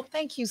said, wow,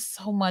 thank you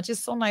so much.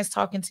 It's so nice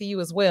talking to you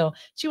as well.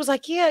 She was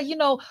like, yeah,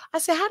 I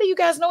said, how do you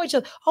guys know each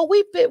other? Oh,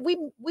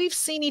 we've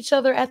seen each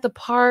other at the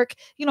park.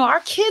 Our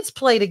kids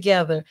play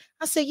together.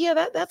 I said,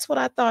 yeah, that's what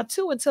I thought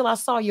too, until I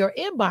saw your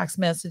inbox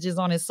messages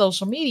on his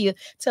social media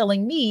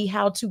telling me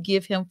how to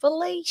give him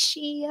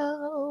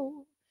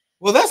fellatio.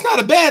 Well, that's not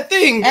a bad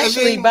thing.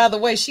 Actually, by the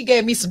way, she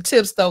gave me some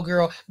tips though,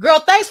 girl. Girl,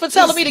 thanks for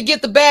telling me to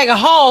get the bag of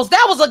Halls.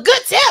 That was a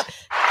good tip.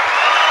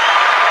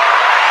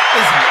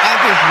 Listen, I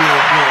think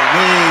we're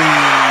way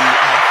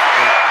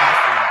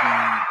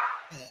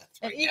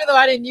off. And even though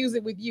I didn't use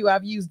it with you,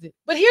 I've used it.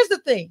 But here's the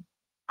thing.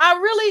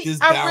 Boundaries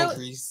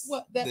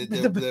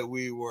that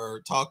we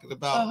were talking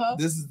about. Uh-huh.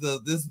 This is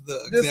the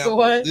example.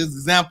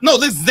 No,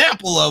 this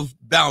example of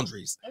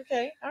boundaries.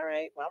 Okay, all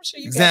right. Well, I'm sure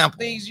you got some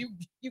things you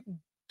can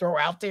throw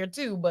out there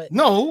too, but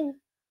no.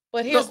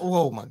 But here's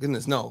oh my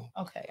goodness, no.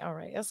 Okay, all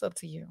right. That's up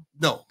to you.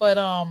 No. But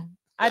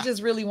I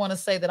just really want to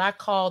say that I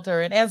called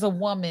her, and as a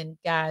woman,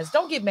 guys,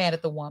 don't get mad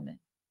at the woman.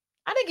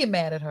 I didn't get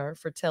mad at her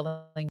for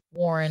telling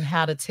Warren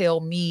how to tell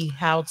me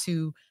how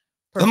to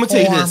perform. I'm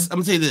gonna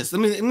tell you this.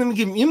 Let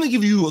me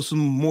give you some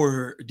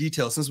more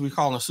details since we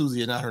call her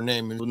Susie and not her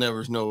name, and we'll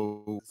never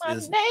know. My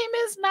name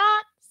is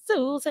not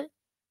Susan.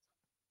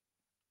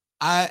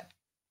 I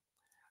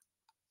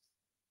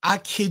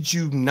kid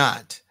you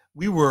not.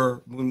 We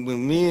were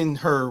when me and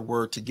her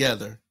were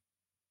together.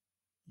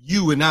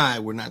 You and I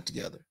were not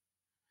together.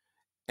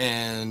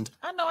 And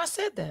I know I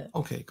said that.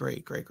 Okay,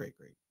 great.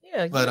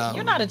 Yeah, but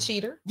you're not a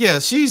cheater. Yeah,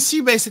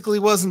 she basically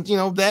wasn't,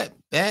 that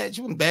bad.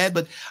 She wasn't bad,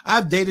 but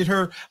I've dated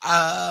her.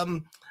 I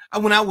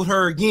went out with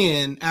her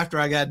again after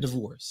I got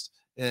divorced,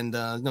 and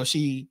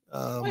she.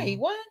 Wait,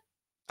 what?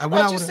 I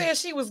thought you said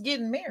she was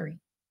getting married.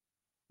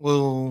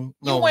 Well,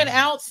 no. You went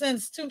out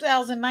since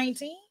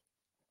 2019.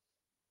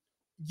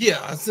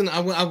 Yeah, I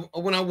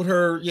went out with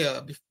her.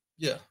 Yeah,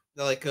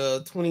 like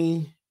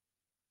 2020,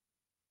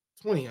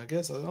 I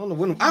guess. I don't know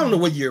when. I don't know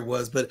what year it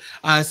was, but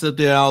I sat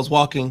there. I was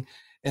walking,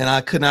 and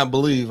I could not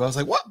believe. I was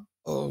like, "What?"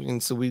 Oh,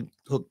 and so we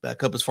hooked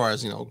back up as far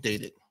as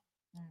dated.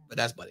 But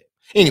that's about it.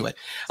 Anyway,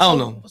 I don't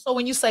know. So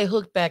when you say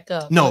hooked back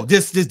up, no,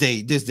 this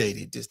dated.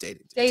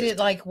 Dated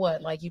like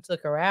what? Like you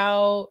took her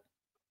out?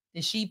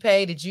 Did she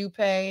pay? Did you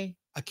pay?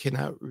 I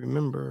cannot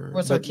remember.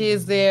 Was her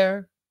kids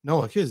there?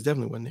 No, her kids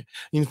definitely weren't there.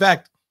 In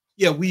fact,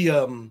 yeah, we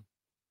Did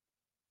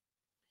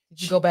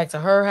you go back to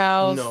her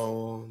house?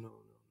 No.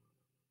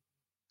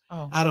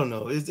 Oh. I don't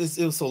know. It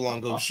was so long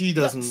ago. She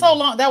doesn't. So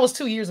long. That was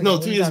 2 years ago.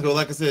 No, 2 years ago.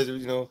 Like I said,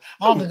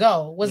 long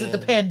ago. Was it the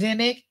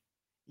pandemic?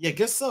 Yeah, I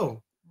guess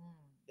so.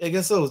 I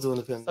guess so. It was during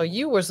the pandemic. So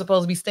you were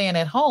supposed to be staying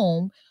at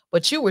home,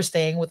 but you were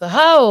staying with a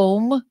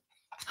hoe.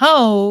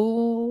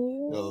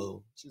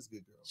 No, she's a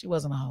good girl. She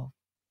wasn't a hoe.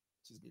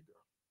 She's a good girl.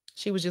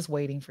 She was just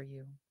waiting for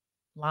you.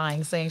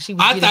 Lying, saying she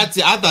was. I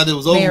thought it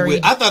was over married.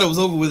 with. I thought it was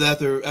over with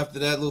after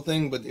that little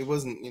thing, but it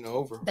wasn't,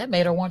 over. That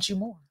made her want you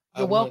more.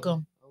 You're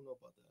welcome.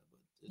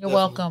 You're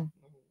welcome.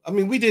 I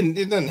mean,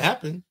 it doesn't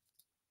happen.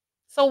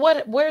 So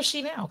where is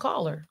she now?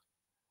 Call her.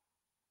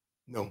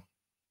 No.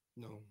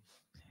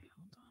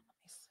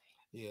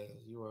 Yeah,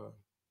 you are.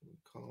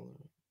 Call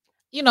her.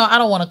 You know, I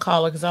don't want to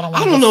call her because I don't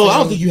want to. I don't know. I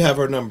don't think you have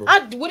her number.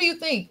 What do you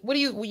think?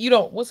 You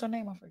don't, what's her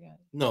name? I forgot.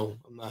 No,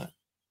 I'm not.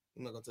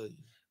 I'm not going to tell you.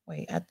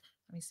 Wait, let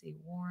me see.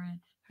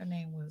 Warren. Her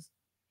name was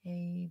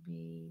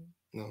A.B.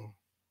 No,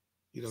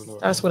 you don't know.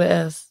 Starts with an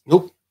S.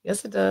 Nope.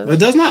 Yes, it does. But it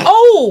does not.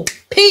 Oh,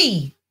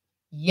 P.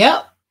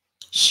 Yep.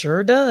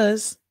 Sure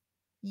does.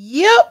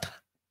 Yep.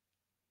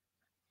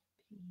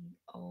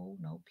 P-O,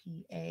 no,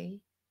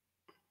 P-A.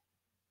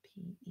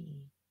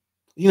 P-E.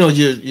 You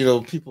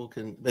know, people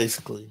can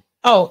basically.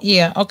 Oh,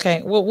 yeah.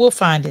 Okay. We'll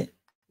find it.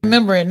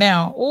 Remember it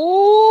now.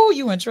 Oh,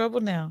 you in trouble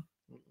now.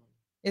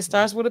 It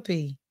starts with a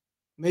P.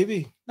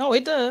 Maybe. No,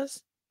 it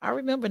does. I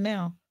remember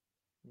now.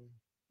 You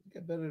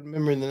got better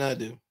memory than I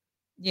do.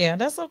 Yeah,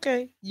 that's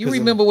okay. You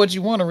remember what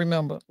you want to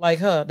remember, like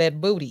her,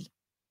 that booty.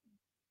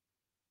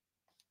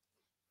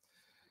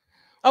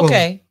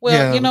 Okay. Well,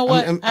 yeah, you know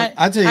what?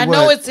 I tell you I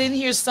know it's in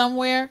here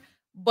somewhere,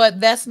 but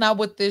that's not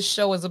what this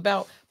show is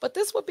about. But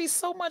this would be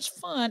so much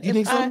fun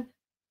if I.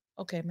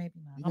 Okay, maybe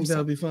not. You think that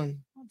would be fun?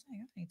 Oh,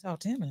 dang, I ain't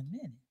talked to him in a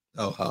minute.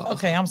 Oh.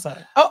 Okay, I'm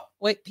sorry. Oh,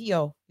 wait,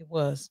 P.O. It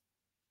was.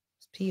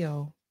 It's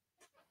P.O.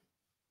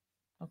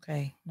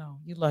 Okay, no,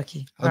 you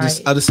lucky. I'll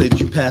just say that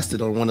you passed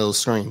it on one of those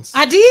screens.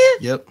 I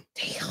did? Yep.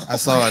 Damn. I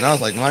saw it. I was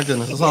like, my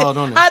goodness, I saw it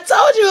on there. I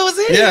told you it was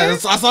in there. Yeah,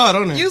 I saw it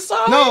on there. You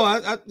saw it? No,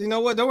 I you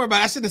know what? Don't worry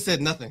about it. I shouldn't have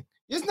said nothing.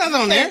 There's nothing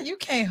on there. You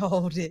can't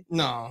hold it.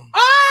 No.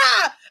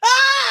 I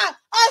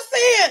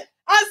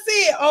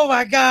see it. Oh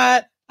my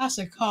God. I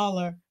should call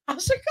her. What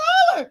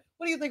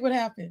do you think would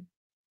happen?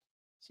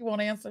 She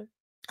won't answer?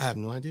 I have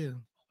no idea.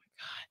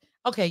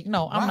 Okay,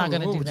 no, I'm not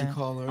gonna do that. You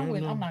call her?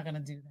 I'm not gonna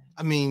do that.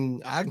 I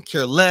mean, I can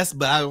care less,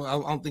 but I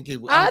don't think it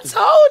would. I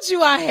told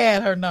you I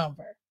had her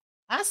number.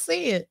 I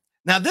see it.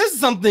 Now, this is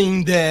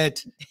something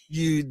that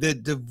the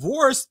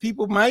divorced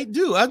people might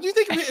do. Do you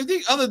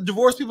think other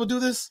divorced people do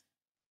this?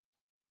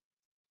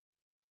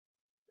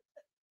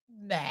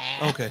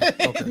 Nah. Okay.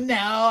 No,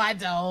 I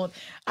don't.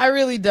 I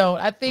really don't.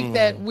 I think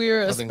that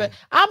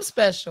I'm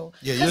special.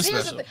 Yeah, you're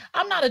special.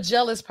 I'm not a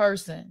jealous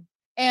person.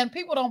 And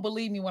people don't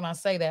believe me when I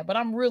say that, but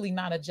I'm really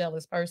not a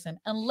jealous person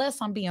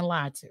unless I'm being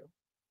lied to.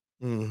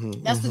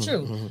 That's the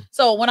truth.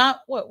 So when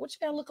what you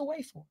gotta look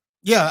away for?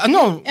 Yeah,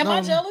 no. Am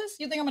I jealous?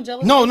 You think I'm a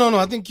jealous? No.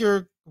 I think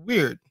you're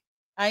weird.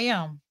 I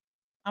am.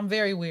 I'm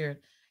very weird.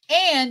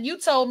 And you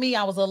told me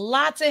I was a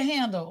lot to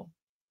handle,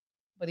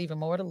 but even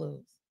more to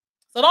lose.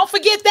 So don't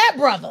forget that,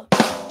 brother.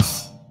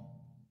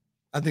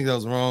 I think that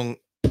was wrong.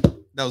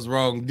 That was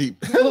wrong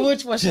deep.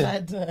 Which one should I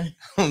have done?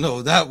 I don't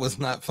know. That was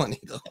not funny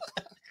though.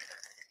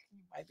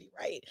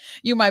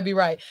 You might be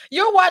right.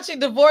 You're watching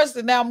Divorced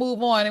and Now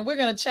Move On, and we're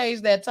gonna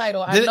change that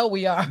title. I know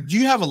we are. Do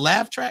you have a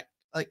laugh track?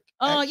 Yeah,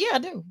 I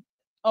do.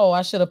 Oh,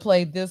 I should have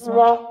played this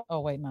one. Oh,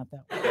 wait, not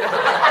that one.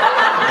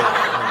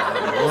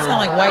 You sound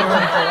like white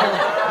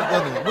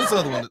people. What's the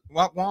other one?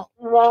 Womp womp.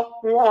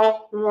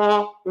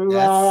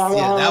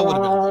 Yeah, that would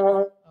have been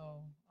good.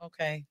 Oh,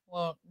 okay.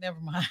 Well,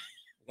 never mind.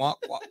 Womp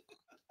womp.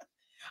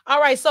 All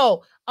right.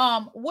 So,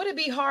 would it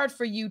be hard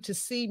for you to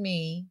see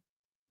me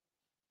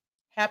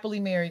happily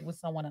married with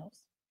someone else?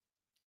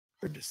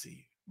 Hard to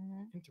see.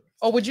 Interesting.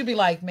 Or would you be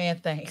like, man,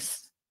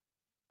 thanks?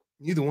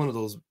 Neither one of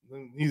those. I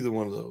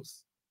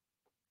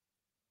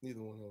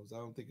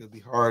don't think it'd be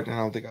hard, and I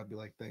don't think I'd be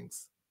like,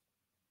 thanks.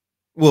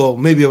 Well,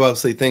 maybe if I would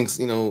say thanks,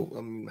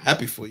 I'm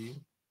happy for you.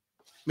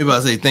 Maybe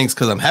I'll say thanks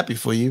because I'm happy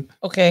for you.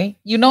 Okay.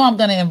 I'm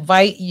going to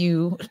invite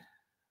you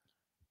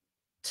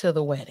to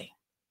the wedding.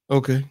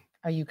 Okay.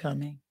 Are you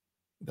coming?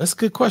 That's a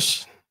good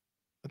question.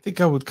 I think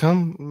I would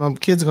come. My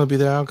kids are going to be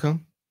there. I'll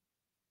come.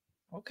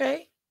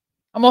 Okay.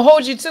 I'm going to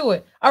hold you to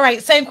it. All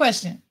right. Same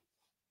question.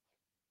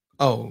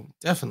 Oh,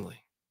 definitely.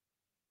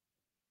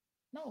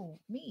 No,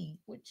 me.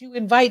 Would you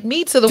invite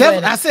me to the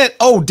wedding? I said,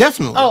 oh,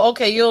 definitely. Oh,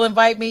 okay. You'll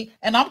invite me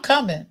and I'm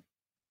coming.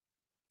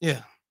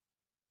 Yeah.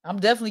 I'm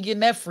definitely getting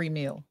that free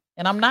meal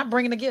and I'm not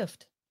bringing a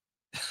gift.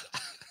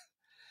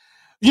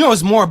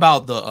 It's more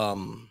about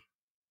the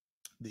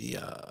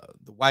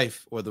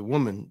wife or the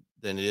woman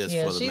than it is for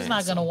the man. She's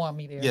not going to want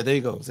me there. Yeah, there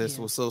you go. So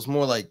it's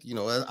more like,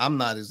 I'm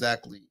not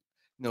exactly,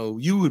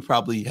 you would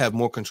probably have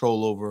more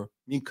control over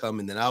me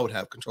coming than I would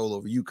have control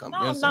over you coming.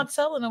 No, I'm not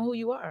telling them who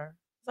you are.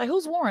 It's like,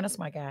 who's Warren? That's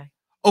my guy.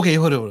 Okay,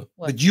 hold on.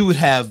 But you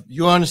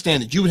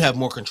understand that you would have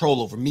more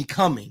control over me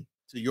coming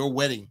to your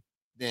wedding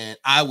than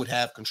I would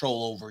have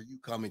control over you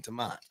coming to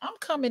mine. I'm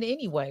coming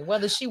anyway,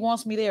 whether she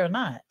wants me there or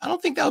not. I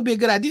don't think that would be a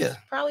good idea.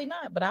 Probably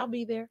not, but I'll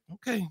be there.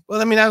 Okay.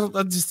 Well, I mean,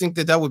 I just think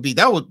that would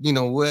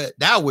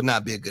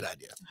not be a good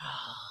idea.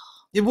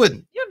 It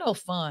wouldn't. You're no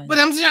fun. But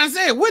I'm trying to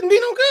say it wouldn't be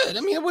no good.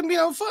 I mean, it wouldn't be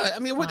no fun. I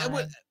mean,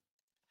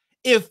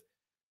 if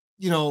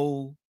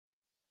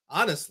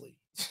honestly,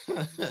 you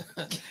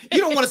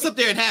don't want to sit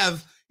there and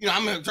have,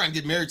 I'm trying to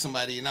get married to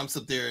somebody and I'm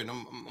sit there and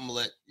I'm gonna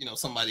let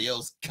somebody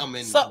else come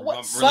in.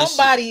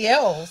 Somebody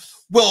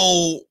else.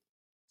 Well,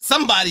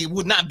 somebody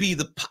would not be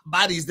the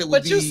bodies that would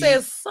but be. But you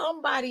said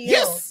somebody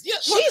else.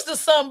 Yes. She's the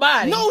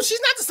somebody. No, she's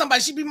not the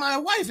somebody. She'd be my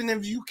wife. And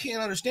if you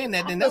can't understand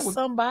that, then that would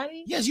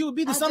somebody. Yes, you would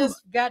be the somebody.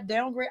 Just got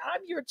downgraded.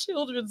 I'm your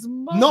children's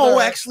mother. No,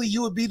 actually,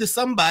 you would be the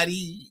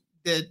somebody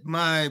that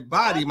my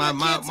body, my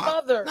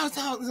mother.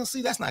 No,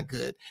 see, that's not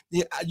good.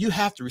 You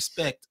have to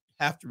respect.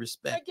 I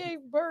gave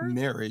birth.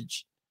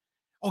 Marriage.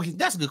 Okay,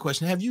 that's a good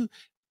question.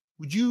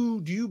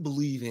 Do you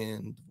believe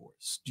in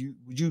divorce?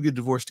 Would you get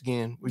divorced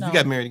again? If you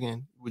got married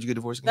again, would you get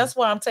divorced again? That's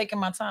why I'm taking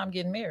my time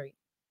getting married.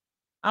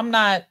 I'm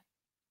not.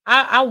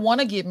 I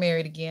want to get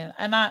married again,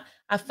 and I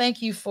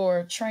thank you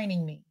for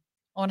training me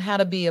on how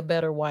to be a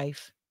better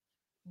wife.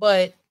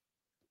 But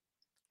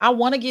I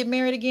want to get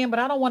married again, but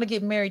I don't want to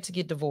get married to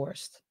get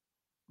divorced.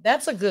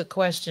 That's a good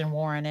question,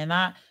 Warren. And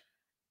I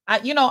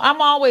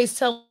I'm always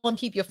telling them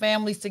keep your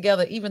families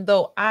together, even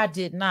though I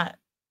did not.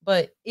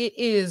 But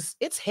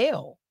it's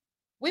hell.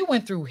 We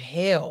went through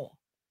hell.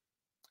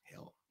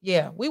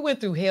 Yeah, we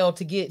went through hell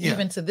to get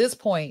even to this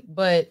point.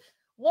 But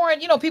Warren,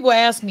 people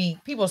are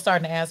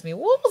starting to ask me,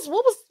 what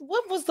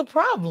was the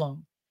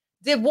problem?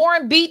 Did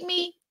Warren beat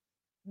me?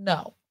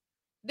 No.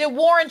 Did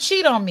Warren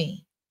cheat on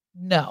me?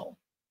 No.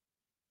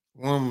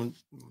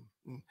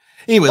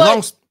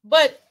 Anyway,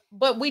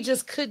 but we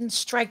just couldn't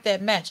strike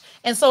that match.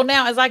 And so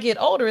now as I get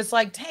older, it's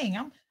like, dang,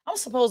 I'm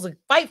supposed to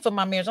fight for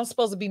my marriage. I'm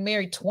supposed to be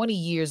married 20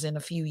 years in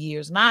a few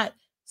years, not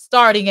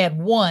starting at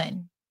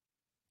 1.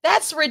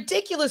 That's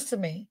ridiculous to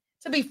me.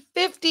 To be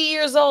 50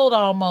 years old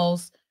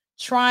almost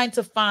trying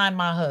to find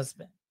my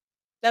husband.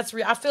 That's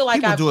real. I feel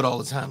like people do it all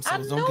the time. So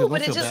don't feel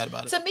bad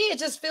about it. To me, it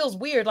just feels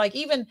weird. Like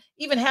even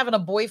having a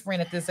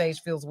boyfriend at this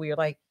age feels weird.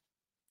 Like,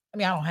 I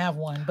mean, I don't have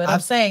one, but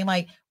I'm saying,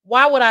 like,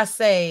 why would I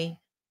say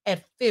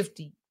at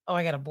 50, oh,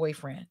 I got a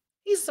boyfriend?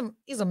 He's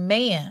a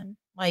man.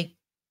 Like,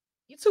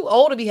 you're too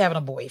old to be having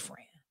a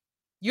boyfriend.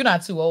 You're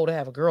not too old to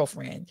have a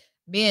girlfriend.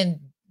 Men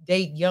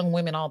date young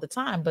women all the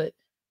time, but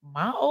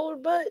my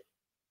old butt.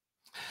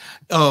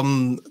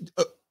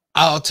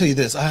 I'll tell you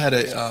this. I had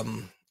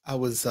I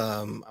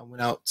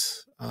went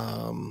out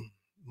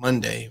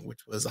Monday,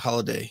 which was a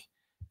holiday,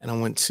 and I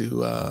went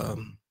to a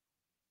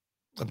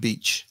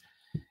beach.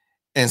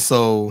 And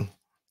so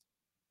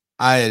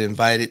I had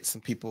invited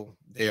some people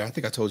there. I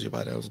think I told you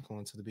about it. I was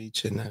going to the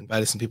beach and I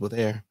invited some people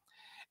there.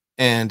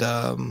 And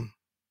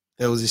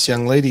there was this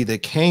young lady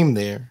that came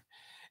there,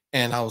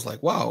 and I was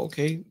like, wow,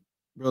 okay,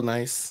 real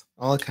nice,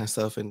 all that kind of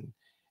stuff. And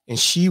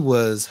she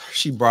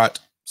brought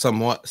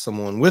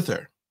someone with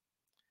her.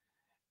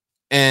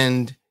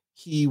 And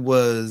he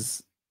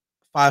was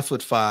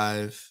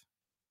 5'5",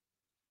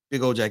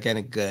 big old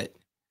gigantic gut.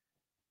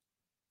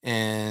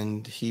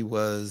 And he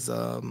was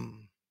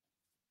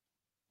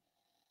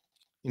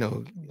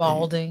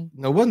balding.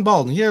 No, it wasn't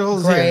balding. He had all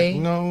his hair.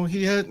 No,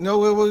 he had it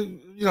was,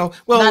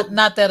 well,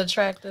 not that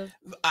attractive.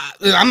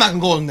 I'm not gonna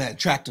go on that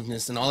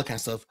attractiveness and all that kind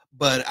of stuff,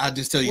 but I'll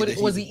just tell you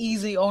that was he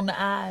easy on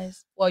the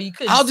eyes? Well, you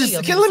couldn't.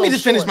 Let me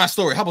just finish my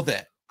story. How about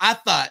that? I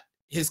thought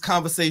his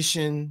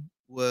conversation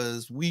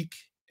was weak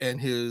and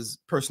his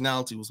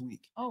personality was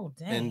weak. Oh,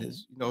 dang. And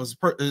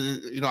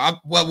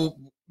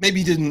maybe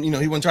he didn't.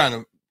 He wasn't trying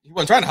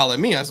to holler at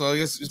me. So I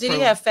guess. Did he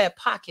have fat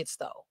pockets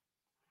though?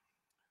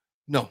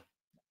 No.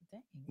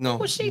 No.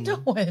 What was she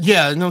doing?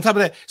 Yeah, no, on top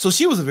of that. So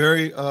she was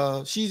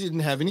she didn't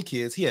have any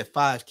kids. He had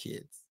 5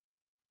 kids.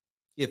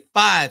 He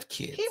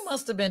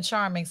must have been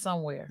charming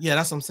somewhere. Yeah,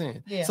 that's what I'm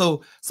saying. Yeah.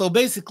 So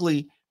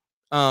basically,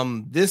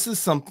 this is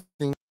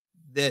something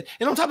that,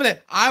 and on top of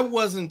that, I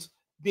wasn't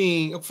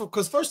being,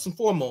 because first and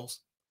foremost,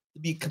 to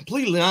be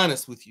completely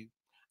honest with you,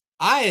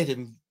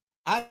 I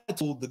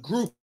told the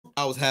group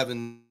I was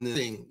having this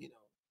thing,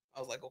 I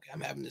was like, okay,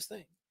 I'm having this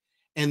thing.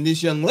 And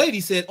this young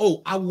lady said,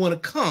 oh, I want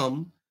to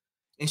come.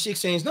 And she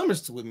exchanged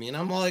numbers with me. And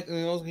I'm like,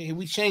 okay,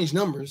 we exchanged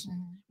numbers. Mm-hmm.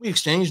 We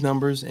exchanged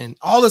numbers and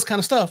all this kind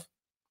of stuff.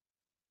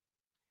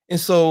 And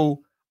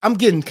so I'm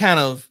getting kind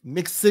of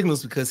mixed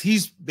signals because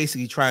he's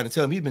basically trying to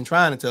tell me, he's been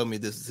trying to tell me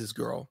this is his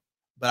girl.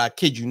 But I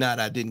kid you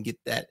not, I didn't get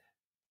that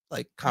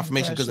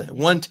confirmation, because at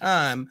one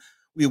time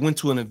we went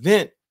to an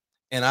event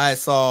and I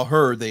saw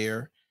her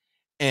there,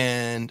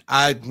 and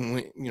I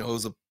went,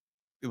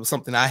 it was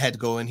something I had to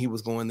go and he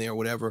was going there or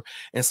whatever.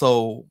 And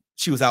so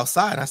she was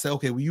outside. I said,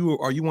 okay, are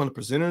you one of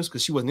the presenters?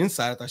 Because she wasn't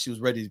inside. I thought she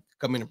was ready to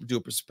come in and do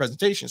a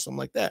presentation, something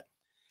like that.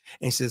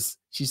 And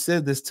she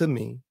said this to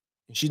me,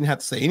 and she didn't have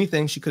to say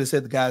anything. She could have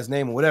said the guy's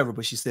name or whatever,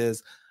 but she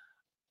says,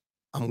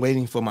 I'm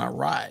waiting for my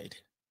ride.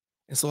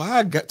 And so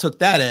I took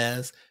that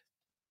as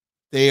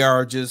they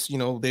are just,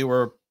 they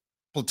were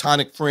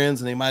platonic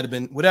friends and they might've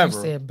been whatever.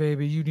 You said,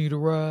 baby, you need a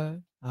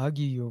ride? I'll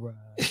give you a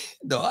ride.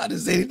 No, I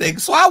didn't say anything.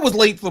 So I was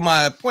late for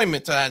my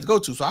appointment that I had to go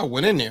to. So I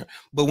went in there.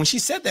 But when she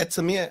said that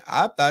to me,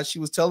 I thought she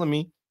was telling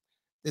me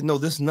that, no,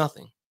 this is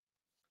nothing.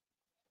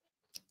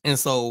 And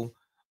so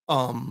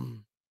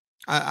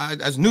I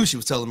just knew she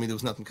was telling me there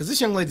was nothing, because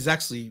this young lady's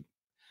actually,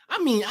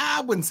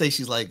 I wouldn't say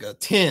she's like a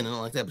 10 and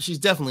all like that, but she's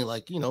definitely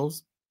like,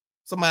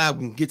 somebody I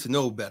can get to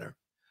know better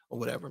or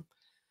whatever.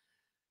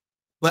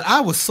 But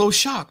I was so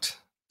shocked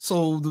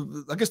So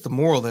I guess the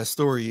moral of that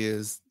story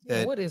is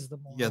that what is the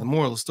moral? Yeah, the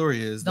moral of the story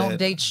is don't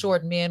date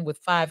short men with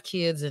 5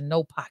 kids and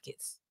no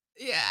pockets.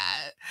 Yeah,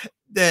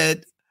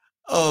 that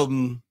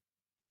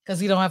because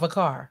he don't have a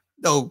car.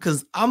 No,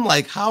 because I'm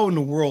like, how in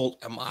the world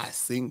am I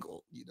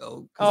single? You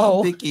know, because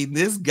I'm thinking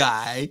this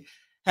guy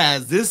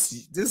has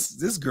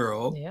this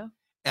girl, yeah,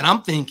 and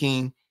I'm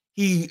thinking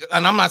and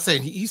I'm not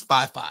saying he's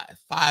 5'5",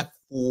 5'4",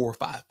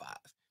 5'5".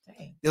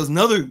 Dang. There was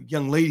another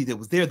young lady that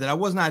was there that I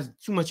was not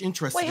too much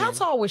interested in. Wait, how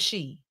tall was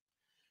she?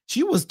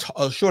 She was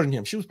shorter than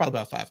him. She was probably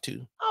about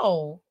 5'2".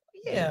 Oh,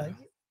 yeah.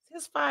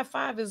 His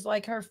 5'5" is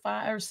like her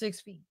 5 or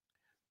 6 feet.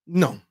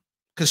 No,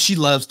 because she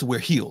loves to wear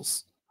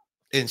heels,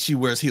 and she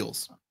wears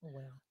heels. Oh, well.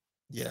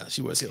 Yeah,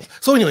 she wears heels.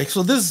 So anyway,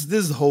 so this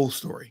is the whole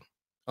story.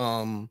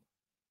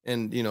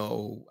 And you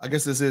know, I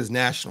guess this is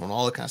national and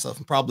all that kind of stuff.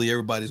 And probably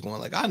everybody's going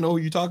like, I know who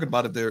you're talking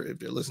about if they're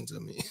listening to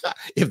me,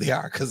 if they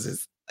are, because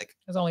it's like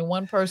there's only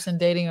one person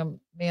dating a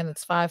man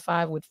that's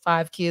 5'5" with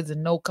 5 kids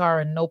and no car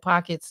and no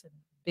pockets and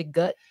big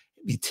gut.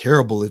 It'd be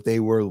terrible if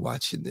they were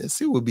watching this.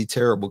 It would be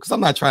terrible because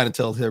I'm not trying to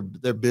tell their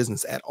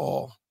business at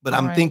all. But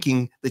I'm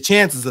thinking the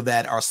chances of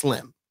that are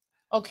slim.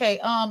 Okay,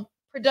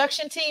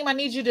 production team, I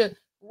need you to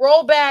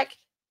roll back,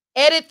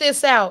 edit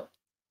this out.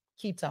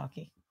 Keep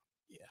talking.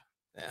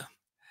 Yeah.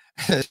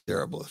 It's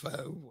terrible if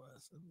I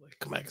was like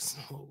come back.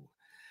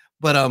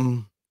 But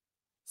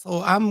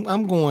so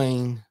I'm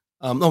going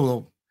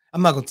no,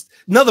 I'm not going to.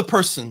 Another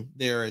person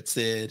there had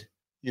said,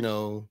 you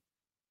know,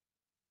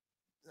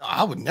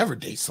 I would never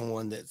date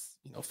someone that's,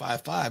 you know,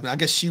 5'5", and I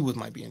guess she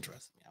might be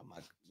interested. I'm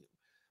not,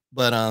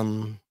 but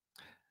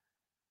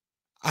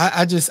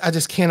I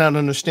just cannot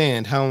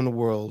understand how in the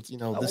world, you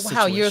know, this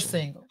how you're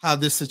single, how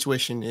this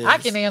situation is. I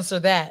can answer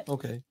that.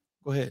 Okay,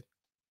 go ahead.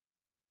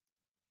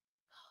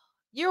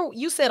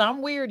 You said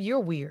I'm weird. You're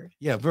weird.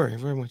 Yeah, very,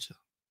 very much so.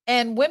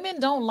 And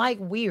women don't like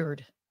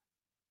weird.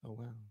 Oh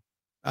wow.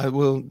 I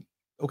will.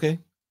 Okay.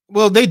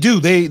 Well, they do.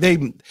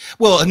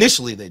 Well,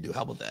 initially they do.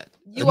 How about that?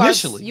 You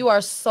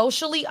are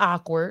socially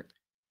awkward.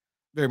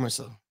 Very much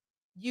so.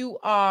 You're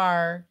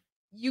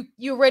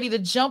ready to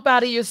jump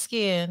out of your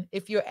skin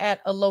if you're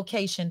at a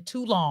location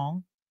too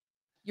long.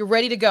 You're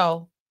ready to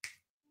go.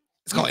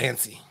 It's called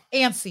antsy.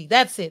 Antsy.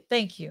 That's it.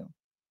 Thank you.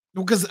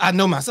 Because I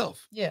know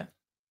myself. Yeah.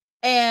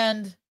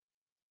 And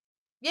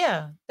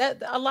yeah,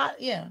 that a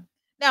lot. Yeah.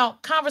 Now,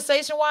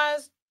 conversation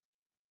wise,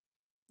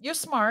 you're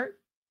smart.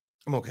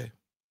 I'm okay.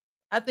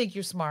 I think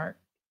you're smart.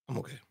 I'm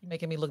okay. You're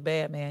making me look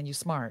bad, man. You're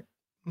smart.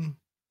 Mm.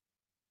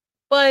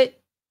 But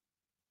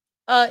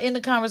in the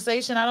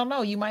conversation, I don't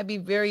know. You might be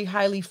very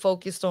highly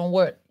focused on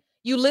what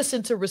you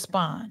listen to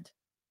respond.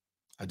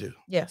 I do.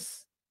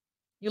 Yes.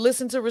 You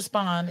listen to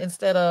respond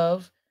instead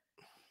of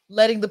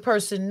letting the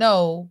person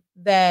know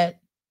that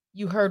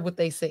you heard what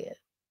they said.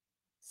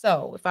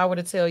 So if I were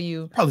to tell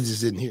you, probably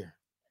just didn't hear.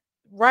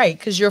 Right.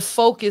 Because you're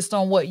focused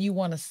on what you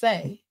want to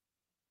say.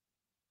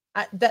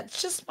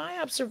 That's just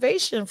my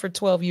observation for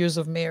 12 years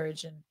of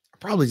marriage. And I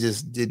probably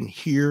just didn't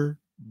hear,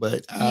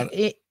 but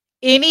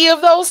any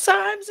of those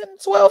times in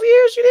 12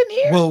 years you didn't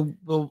hear?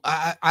 Well,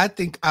 I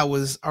think I've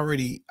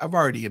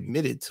already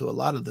admitted to a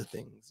lot of the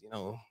things, you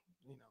know.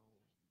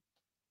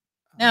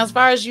 Now, as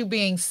far as you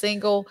being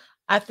single,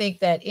 I think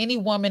that any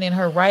woman in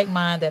her right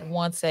mind that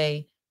wants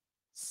a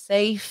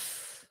safe.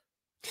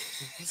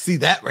 See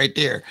that right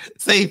there.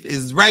 Safe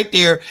is right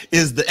there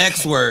is the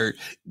X word.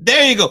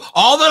 There you go.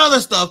 All that other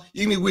stuff,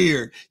 you can be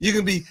weird. You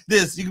can be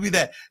this, you can be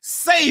that.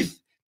 Safe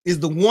is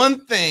the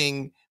one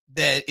thing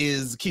that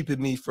is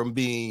keeping me from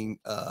being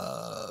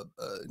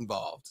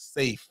involved.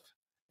 Safe.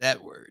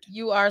 That word.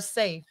 You are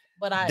safe.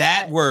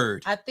 But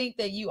word. I think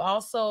that you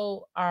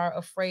also are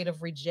afraid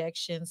of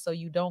rejection, so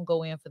you don't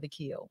go in for the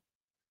kill.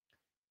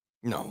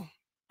 No.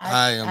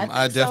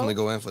 I definitely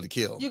go in for the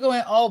kill. You go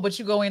in, but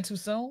you go in too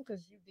soon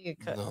because you did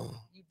cut. No.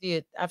 You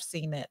did. I've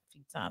seen that a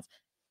few times.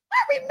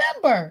 I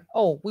remember.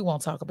 Oh, we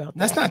won't talk about that.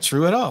 That's not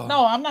true at all.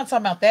 No, I'm not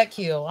talking about that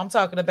kill. I'm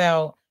talking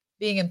about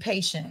being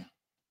impatient.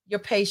 Your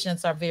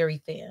patience are very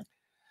thin.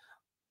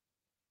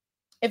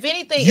 If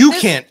anything,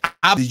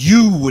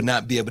 you would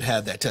not be able to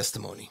have that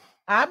testimony.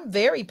 I'm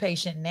very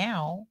patient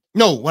now.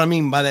 No, what I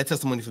mean by that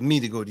testimony for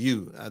me to go to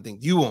you, I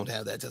think you won't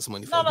have that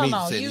testimony for me.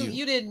 No.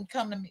 You didn't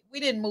come to me.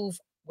 We didn't move.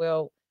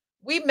 Well,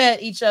 we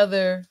met each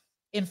other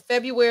in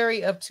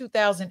February of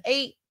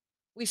 2008.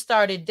 We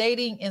started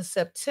dating in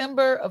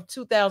September of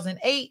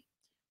 2008.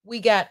 We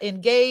got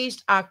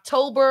engaged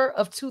October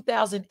of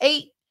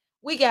 2008.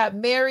 We got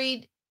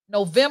married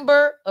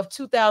November of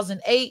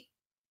 2008.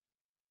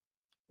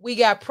 We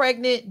got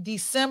pregnant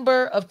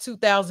December of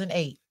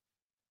 2008.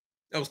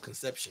 That was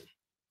conception.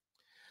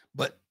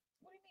 But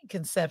what do you mean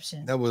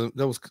conception? That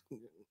was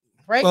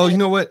pregnant? Well, you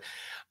know what?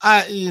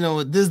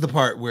 This is the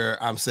part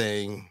where I'm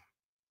saying.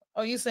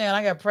 Oh, you saying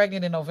I got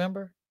pregnant in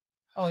November?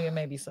 Oh, yeah,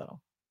 maybe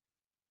so.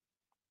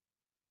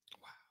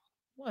 Wow.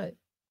 What?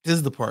 This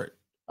is the part.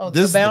 Oh,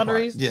 this the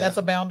boundaries? Yeah. That's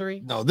a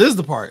boundary? No, this is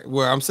the part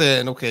where I'm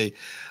saying, okay,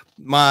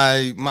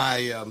 my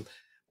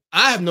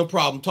I have no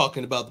problem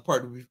talking about the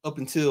part up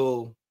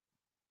until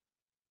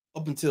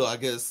I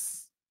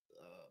guess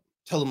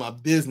telling my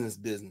business.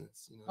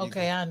 You know,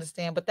 okay, I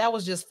understand, but that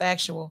was just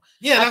factual.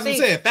 Yeah, that's what I'm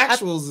saying.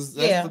 Factuals is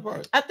that's the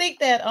part. I think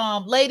that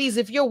ladies,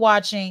 if you're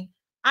watching,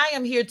 I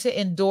am here to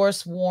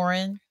endorse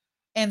Warren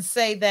and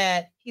say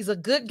that he's a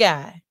good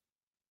guy.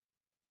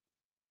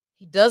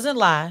 He doesn't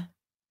lie.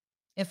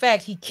 In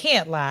fact, he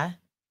can't lie.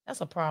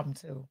 That's a problem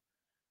too.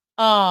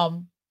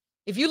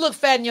 If you look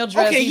fat in your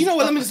dress, okay, you know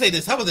what? Let me just say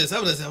this. How about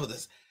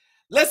this?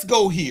 Let's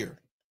go here.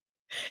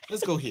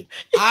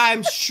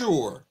 I'm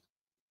sure,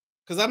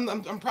 because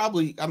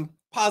I'm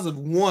positive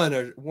one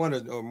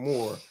or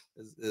more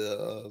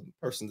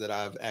person that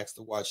I've asked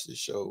to watch this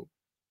show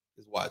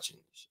is watching,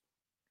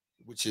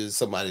 which is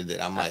somebody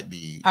that I might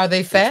be. Are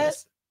they fat?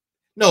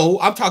 No,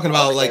 I'm talking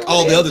about like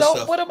all the other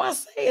stuff. What am I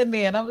saying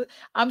then?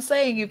 I'm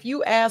saying if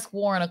you ask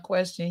Warren a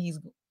question,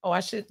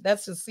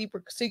 that's a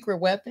secret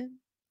weapon.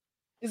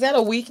 Is that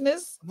a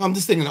weakness? I'm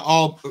just thinking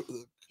all.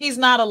 He's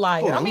not a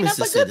liar. I mean, that's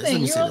a good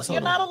thing.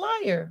 You're not a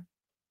liar.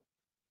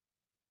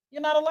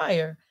 You're not a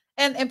liar.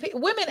 And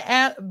women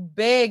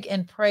beg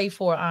and pray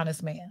for an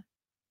honest man.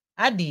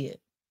 I did.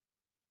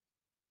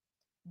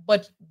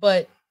 But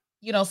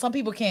you know, some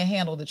people can't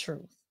handle the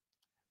truth.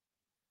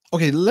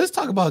 Okay, let's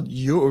talk about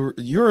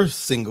you're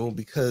single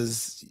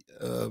because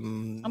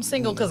I'm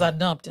single because I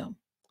dumped him.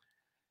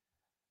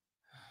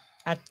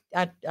 I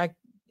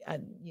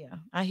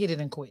hit it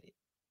and quit it.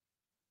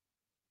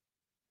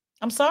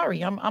 I'm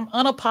sorry. I'm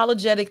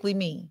unapologetically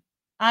me.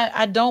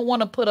 I don't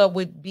want to put up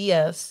with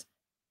BS,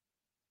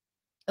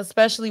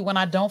 especially when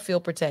I don't feel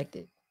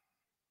protected.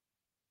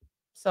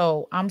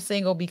 So I'm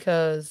single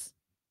because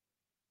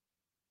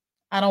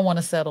I don't want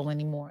to settle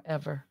anymore,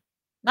 ever.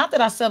 Not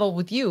that I settled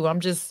with you.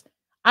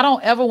 I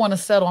don't ever want to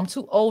settle. I'm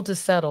too old to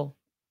settle.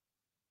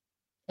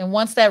 And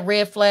once that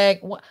red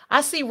flag, I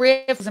see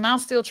red flags and I'll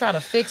still try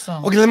to fix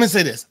them. Okay, let me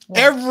say this. What?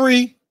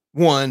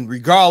 Everyone,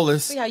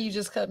 regardless. See how you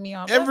just cut me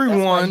off? Everyone,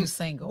 that's why you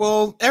single.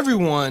 Well,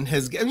 everyone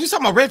has, you're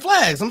talking about red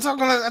flags. I'm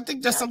talking about, I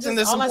think that's something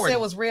that's important. All I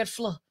said was red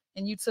flag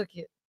and you took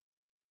it.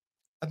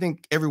 I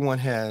think everyone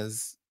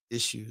has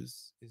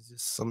issues. It's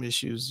just some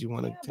issues you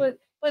want to take.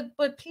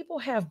 But people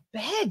have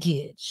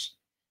baggage.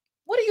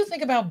 What do you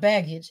think about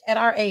baggage at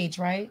our age,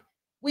 right?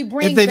 We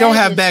bring if they don't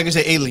have baggage,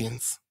 they're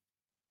aliens.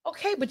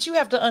 Okay, but you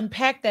have to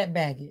unpack that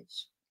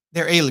baggage.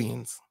 They're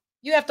aliens.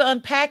 You have to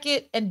unpack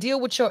it and deal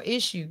with your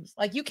issues.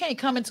 Like you can't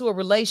come into a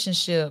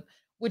relationship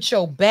with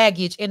your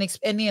baggage and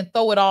then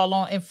throw it all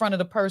on in front of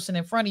the person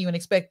in front of you and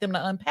expect them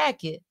to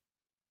unpack it.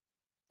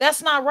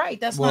 That's not right.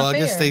 That's not fair. Well, I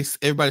guess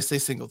everybody stay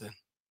single then.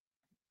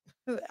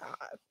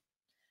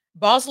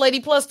 Boss Lady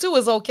Plus 2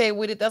 is okay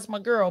with it. That's my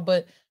girl.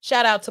 But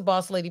shout out to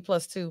Boss Lady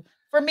Plus 2.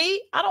 For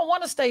me, I don't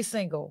want to stay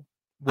single.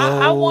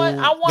 Well, I want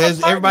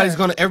everybody's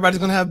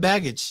gonna have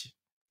baggage.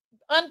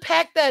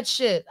 Unpack that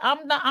shit.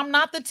 I'm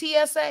not the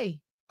TSA.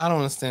 I don't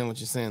understand what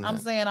you're saying. I'm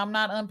saying I'm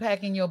not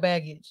unpacking your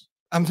baggage.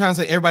 I'm trying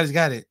to say everybody's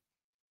got it.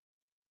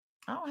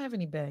 I don't have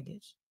any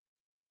baggage.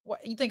 What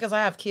you think? Because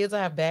I have kids, I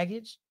have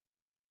baggage.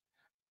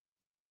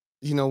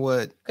 You know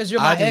what? Because you're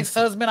my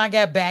ex-husband, I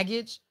got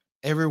baggage.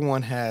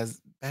 Everyone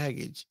has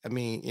baggage. I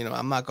mean, you know,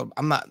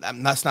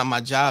 that's not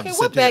my job. Okay,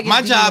 what baggage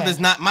my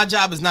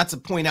job is not to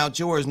point out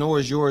yours, nor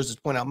is yours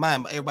to point out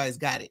mine, but everybody's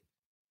got it.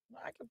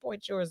 I can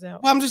point yours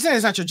out. Well, I'm just saying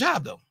it's not your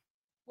job though.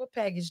 What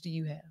baggage do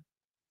you have?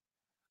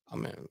 I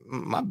mean,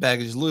 my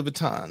baggage is Louis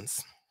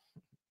Vuitton's.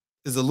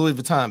 It's a Louis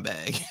Vuitton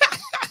bag.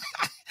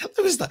 Let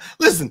me stop.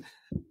 Listen,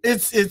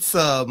 it's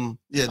yeah.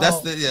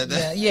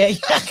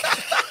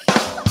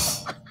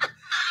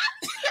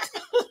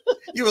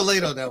 You were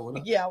late on that one.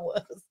 Huh? Yeah, I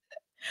was.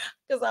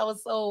 Because I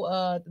was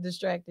so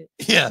distracted.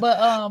 Yeah. But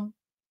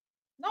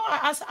no,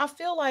 I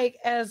feel like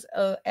at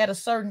a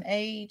certain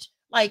age,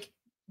 like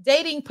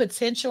dating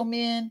potential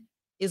men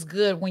is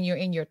good when you're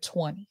in your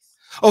 20s.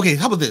 Okay,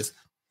 how about this?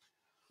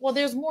 Well,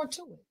 there's more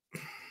to it.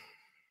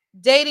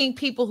 Dating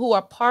people who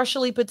are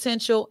partially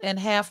potential and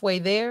halfway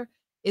there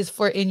is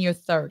for in your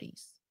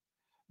 30s.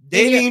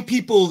 Dating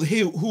people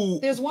who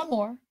there's one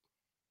more.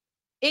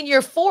 In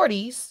your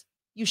 40s,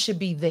 you should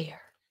be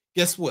there.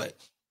 Guess what?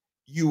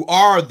 You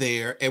are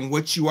there, and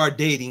what you are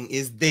dating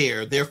is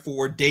there.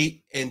 Therefore,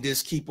 date and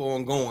just keep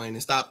on going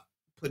and stop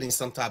putting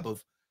some type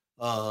of,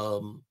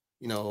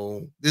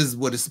 this is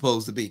what it's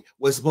supposed to be.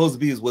 What's supposed to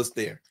be is what's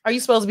there. Are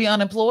you supposed to be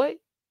unemployed?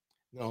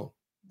 No.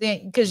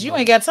 Then, because you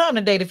ain't got time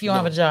to date if you don't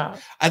have a job.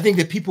 I think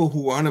that people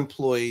who are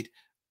unemployed,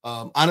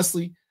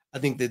 honestly, I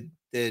think that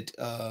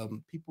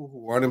people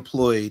who are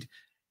unemployed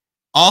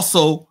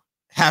also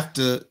have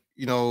to,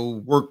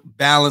 work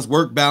balance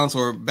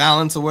or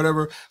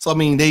whatever. So, I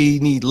mean, they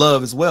need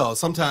love as well.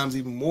 Sometimes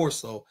even more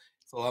so.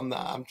 So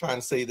I'm trying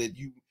to say that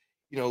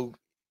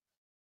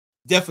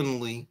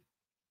definitely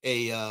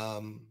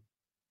a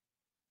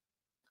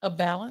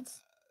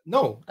balance.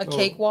 No, a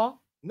cakewalk.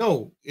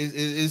 No,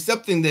 it's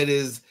something that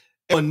is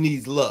one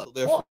needs love.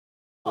 Well,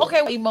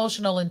 okay,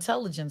 emotional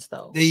intelligence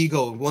though. There you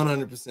go,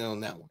 100%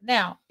 on that one.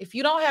 Now, if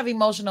you don't have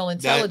emotional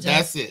intelligence,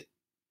 that's it.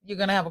 You're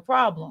gonna have a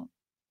problem.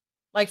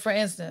 Like for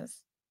instance.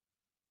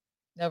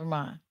 Never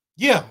mind.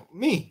 Yeah,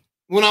 me.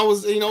 When I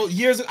was,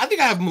 years, I think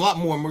I have a lot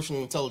more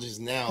emotional intelligence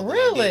now.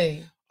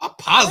 Really?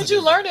 positive. Where'd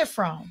you learn it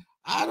from?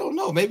 I don't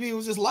know. Maybe it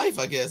was just life,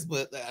 I guess.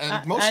 But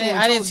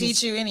I didn't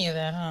teach you any of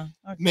that, huh?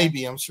 Okay.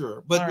 Maybe, I'm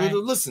sure. But right.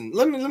 Listen,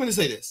 let me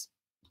say this.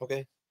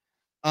 Okay.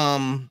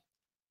 I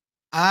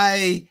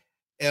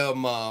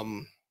am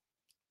I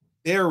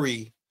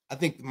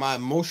think my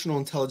emotional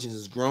intelligence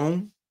has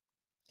grown.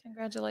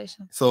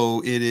 Congratulations.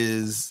 So it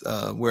is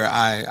where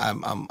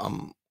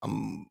I'm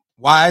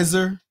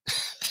wiser.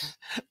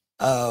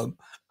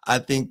 I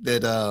think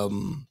that I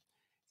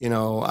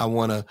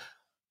want to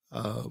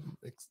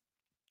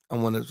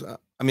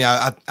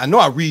I know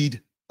I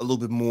read a little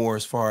bit more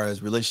as far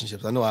as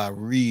relationships. I know I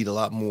read a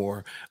lot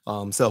more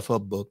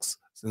self-help books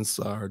since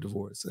our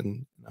divorce,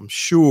 and I'm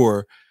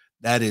sure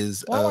that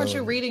is. Why weren't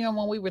you reading them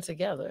when we were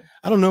together?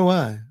 I don't know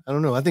why. I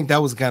don't know. I think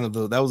that was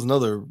that was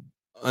another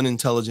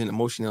unintelligent,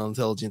 emotionally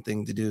intelligent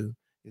thing to do,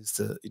 is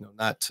to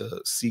not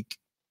to seek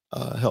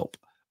help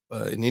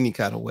in any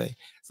kind of way.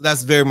 So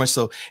that's very much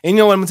so. And you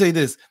know what, I'm gonna tell you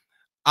this.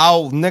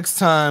 Next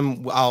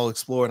time I'll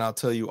explore and I'll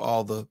tell you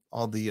all the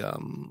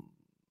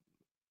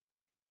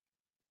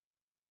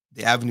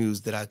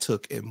avenues that I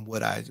took and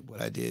what I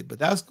did. But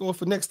that's going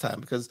for next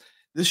time, because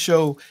this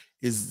show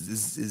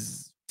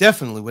is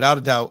definitely, without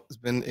a doubt, it's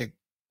been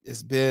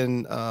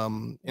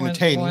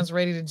entertaining. One's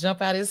ready to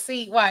jump out his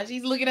seat. Watch,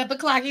 he's looking at the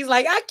clock. He's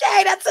like,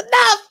 okay, that's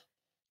enough.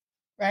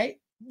 Right?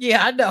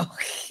 Yeah, I know.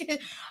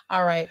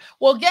 All right.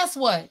 Well, guess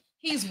what?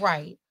 He's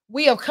right.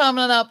 We are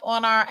coming up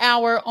on our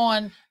hour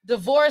on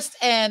divorced,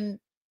 and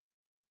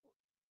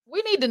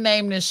we need to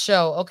name this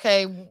show.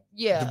 Okay.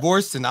 Yeah.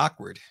 Divorced and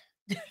awkward.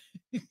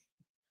 Kind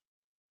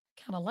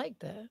of like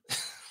that.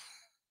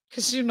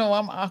 Because I'm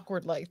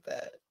awkward like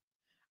that.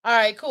 All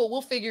right, cool.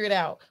 We'll figure it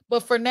out.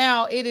 But for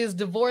now, it is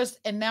divorced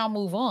and now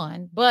move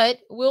on.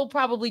 But we'll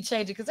probably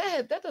change it because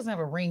that doesn't have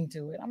a ring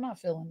to it. I'm not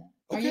feeling that.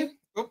 Okay.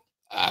 Well,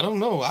 I don't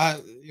know.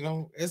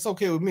 It's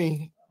okay with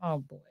me. Oh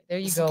boy. There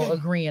you go. Okay.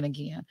 Agreeing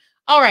again.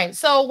 All right.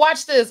 So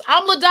watch this.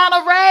 I'm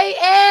LaDonna Raeh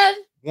and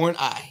Warren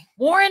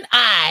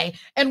I.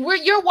 And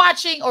you're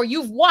watching, or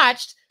you've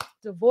watched,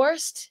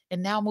 Divorced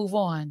and Now Move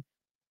On.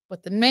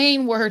 But the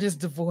main word is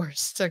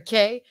divorced.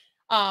 Okay.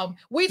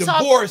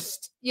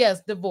 Divorced.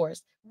 Yes,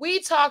 divorced. We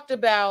talked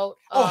about.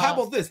 How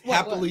about this?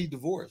 Happily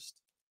divorced.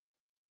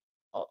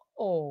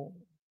 Oh.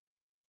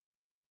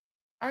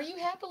 Are you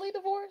happily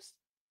divorced?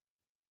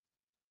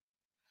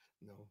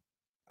 No,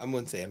 I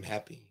wouldn't say I'm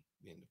happy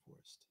being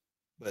divorced,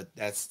 but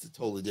that's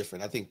totally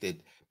different. I think that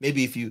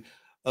maybe if you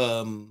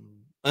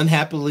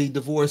unhappily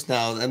divorced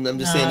now, I'm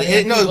just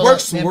saying it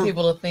works.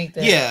 People to think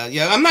that.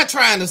 Yeah. I'm not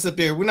trying to sit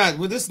there.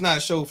 This is not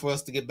a show for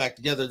us to get back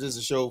together. This is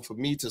a show for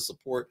me to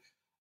support.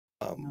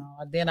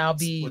 Then I'll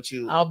be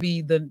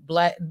the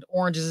black.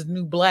 Orange is the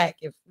new black.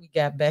 If we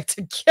got back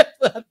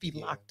together, I'd be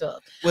locked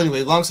up. Well,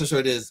 anyway, long story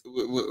short is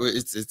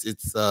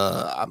it's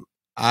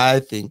I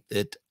think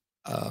that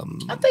I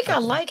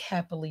like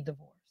happily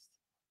divorced,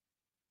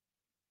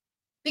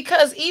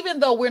 because even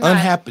though we're not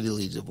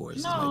unhappily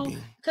divorced,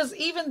 because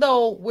even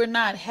though we're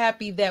not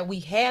happy that we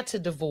had to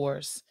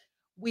divorce,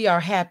 we are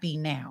happy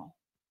now.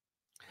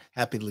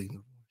 Happily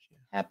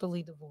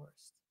divorced.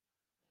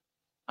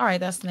 All right,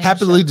 that's the name.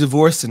 Happily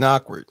divorced and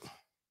awkward.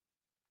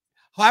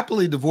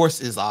 Happily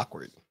divorced is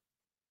awkward.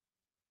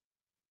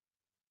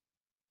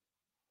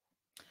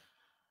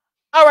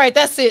 All right,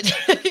 that's it.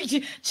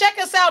 Check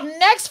us out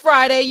next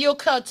Friday. You'll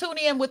tune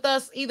in with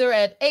us either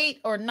at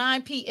 8 or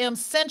 9 p.m.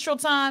 Central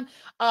Time.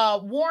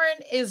 Warren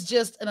is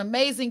just an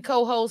amazing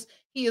co-host.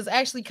 He has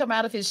actually come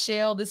out of his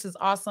shell. This is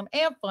awesome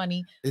and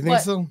funny. You think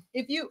so?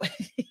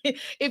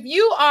 If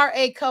you are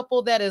a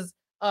couple that is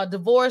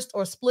divorced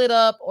or split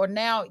up, or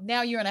now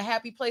you're in a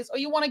happy place, or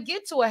you want to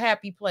get to a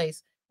happy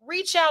place,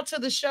 reach out to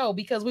the show,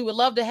 because we would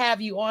love to have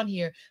you on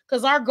here,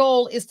 because our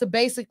goal is to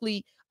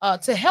basically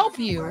to help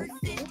you.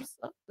 Oops,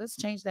 let's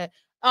change that.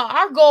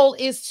 Our goal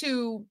is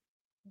to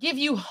give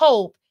you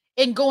hope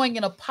in going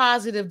in a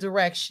positive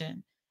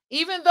direction.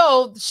 Even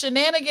though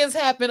shenanigans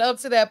happen up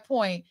to that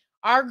point,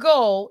 our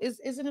goal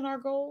isn't it our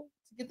goal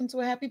to get them to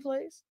a happy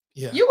place?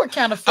 Yeah. You were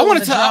kind of feeling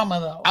the drama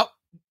though.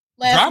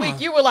 Last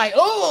week you were like,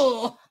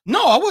 oh.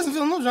 No, I wasn't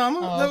feeling no drama.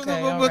 Oh,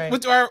 okay,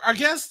 with our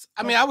guests,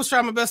 I was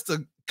trying my best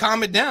to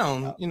calm it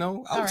down. I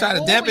was trying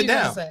to damp it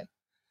down.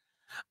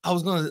 I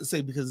was going to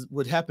say, because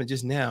what happened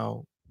just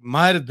now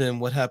might have been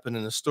what happened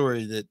in a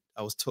story that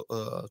I was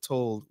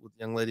told with the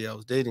young lady I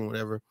was dating,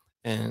 whatever.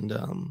 And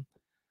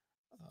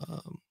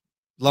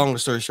long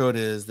story short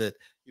is that,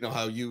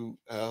 how you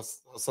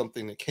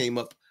something that came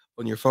up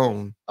on your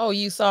phone. Oh,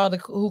 you saw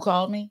who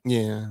called me?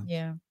 Yeah.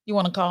 Yeah. You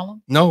want to call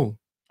him? No.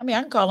 I mean,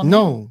 I can call him.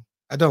 No,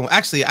 I don't.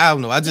 Actually, I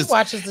don't know. I just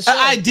watches the show. An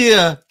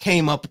idea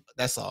came up.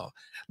 That's all.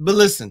 But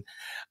listen,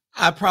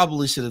 I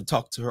probably should have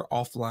talked to her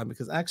offline,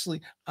 because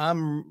actually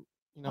I'm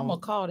gonna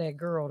call that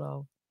girl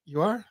though.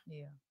 You are?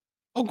 Yeah.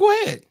 Oh, go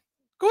ahead.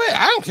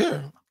 I don't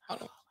care.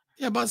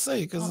 Yeah, about to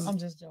say, because I'm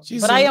just joking.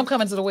 But I am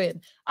coming to the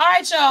wedding. All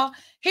right, y'all.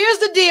 Here's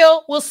the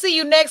deal. We'll see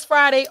you next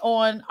Friday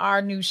on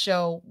our new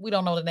show. We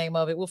don't know the name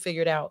of it. We'll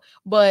figure it out.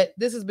 But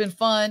this has been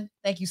fun.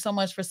 Thank you so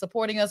much for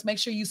supporting us. Make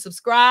sure you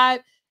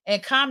subscribe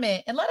and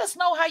comment and let us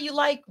know how you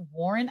like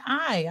Warren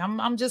I.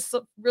 I'm just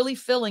really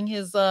feeling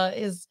his what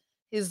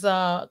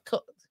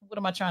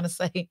am I trying to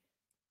say?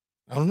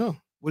 I don't know.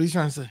 What are you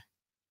trying to say?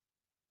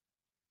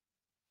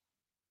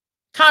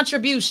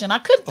 Contribution. I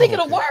couldn't think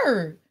of the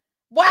word.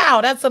 Wow,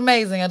 that's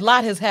amazing. A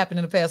lot has happened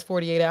in the past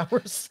 48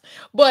 hours.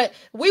 But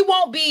we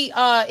won't be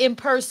in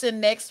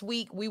person next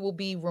week. We will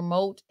be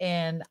remote,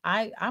 and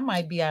I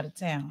might be out of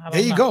town.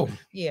 There you go.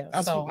 Yeah,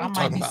 that's so I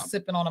might be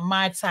sipping on a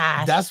Mai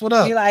Tai. That's what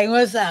up. Be like,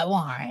 what's up,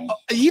 Warren?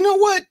 You know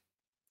what?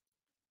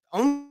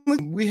 Only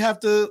we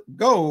have to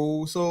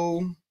go.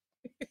 So,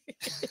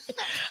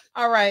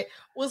 all right.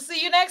 We'll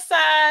see you next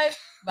time.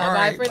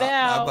 Bye bye for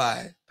now.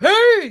 Bye bye.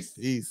 Peace.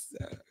 Peace.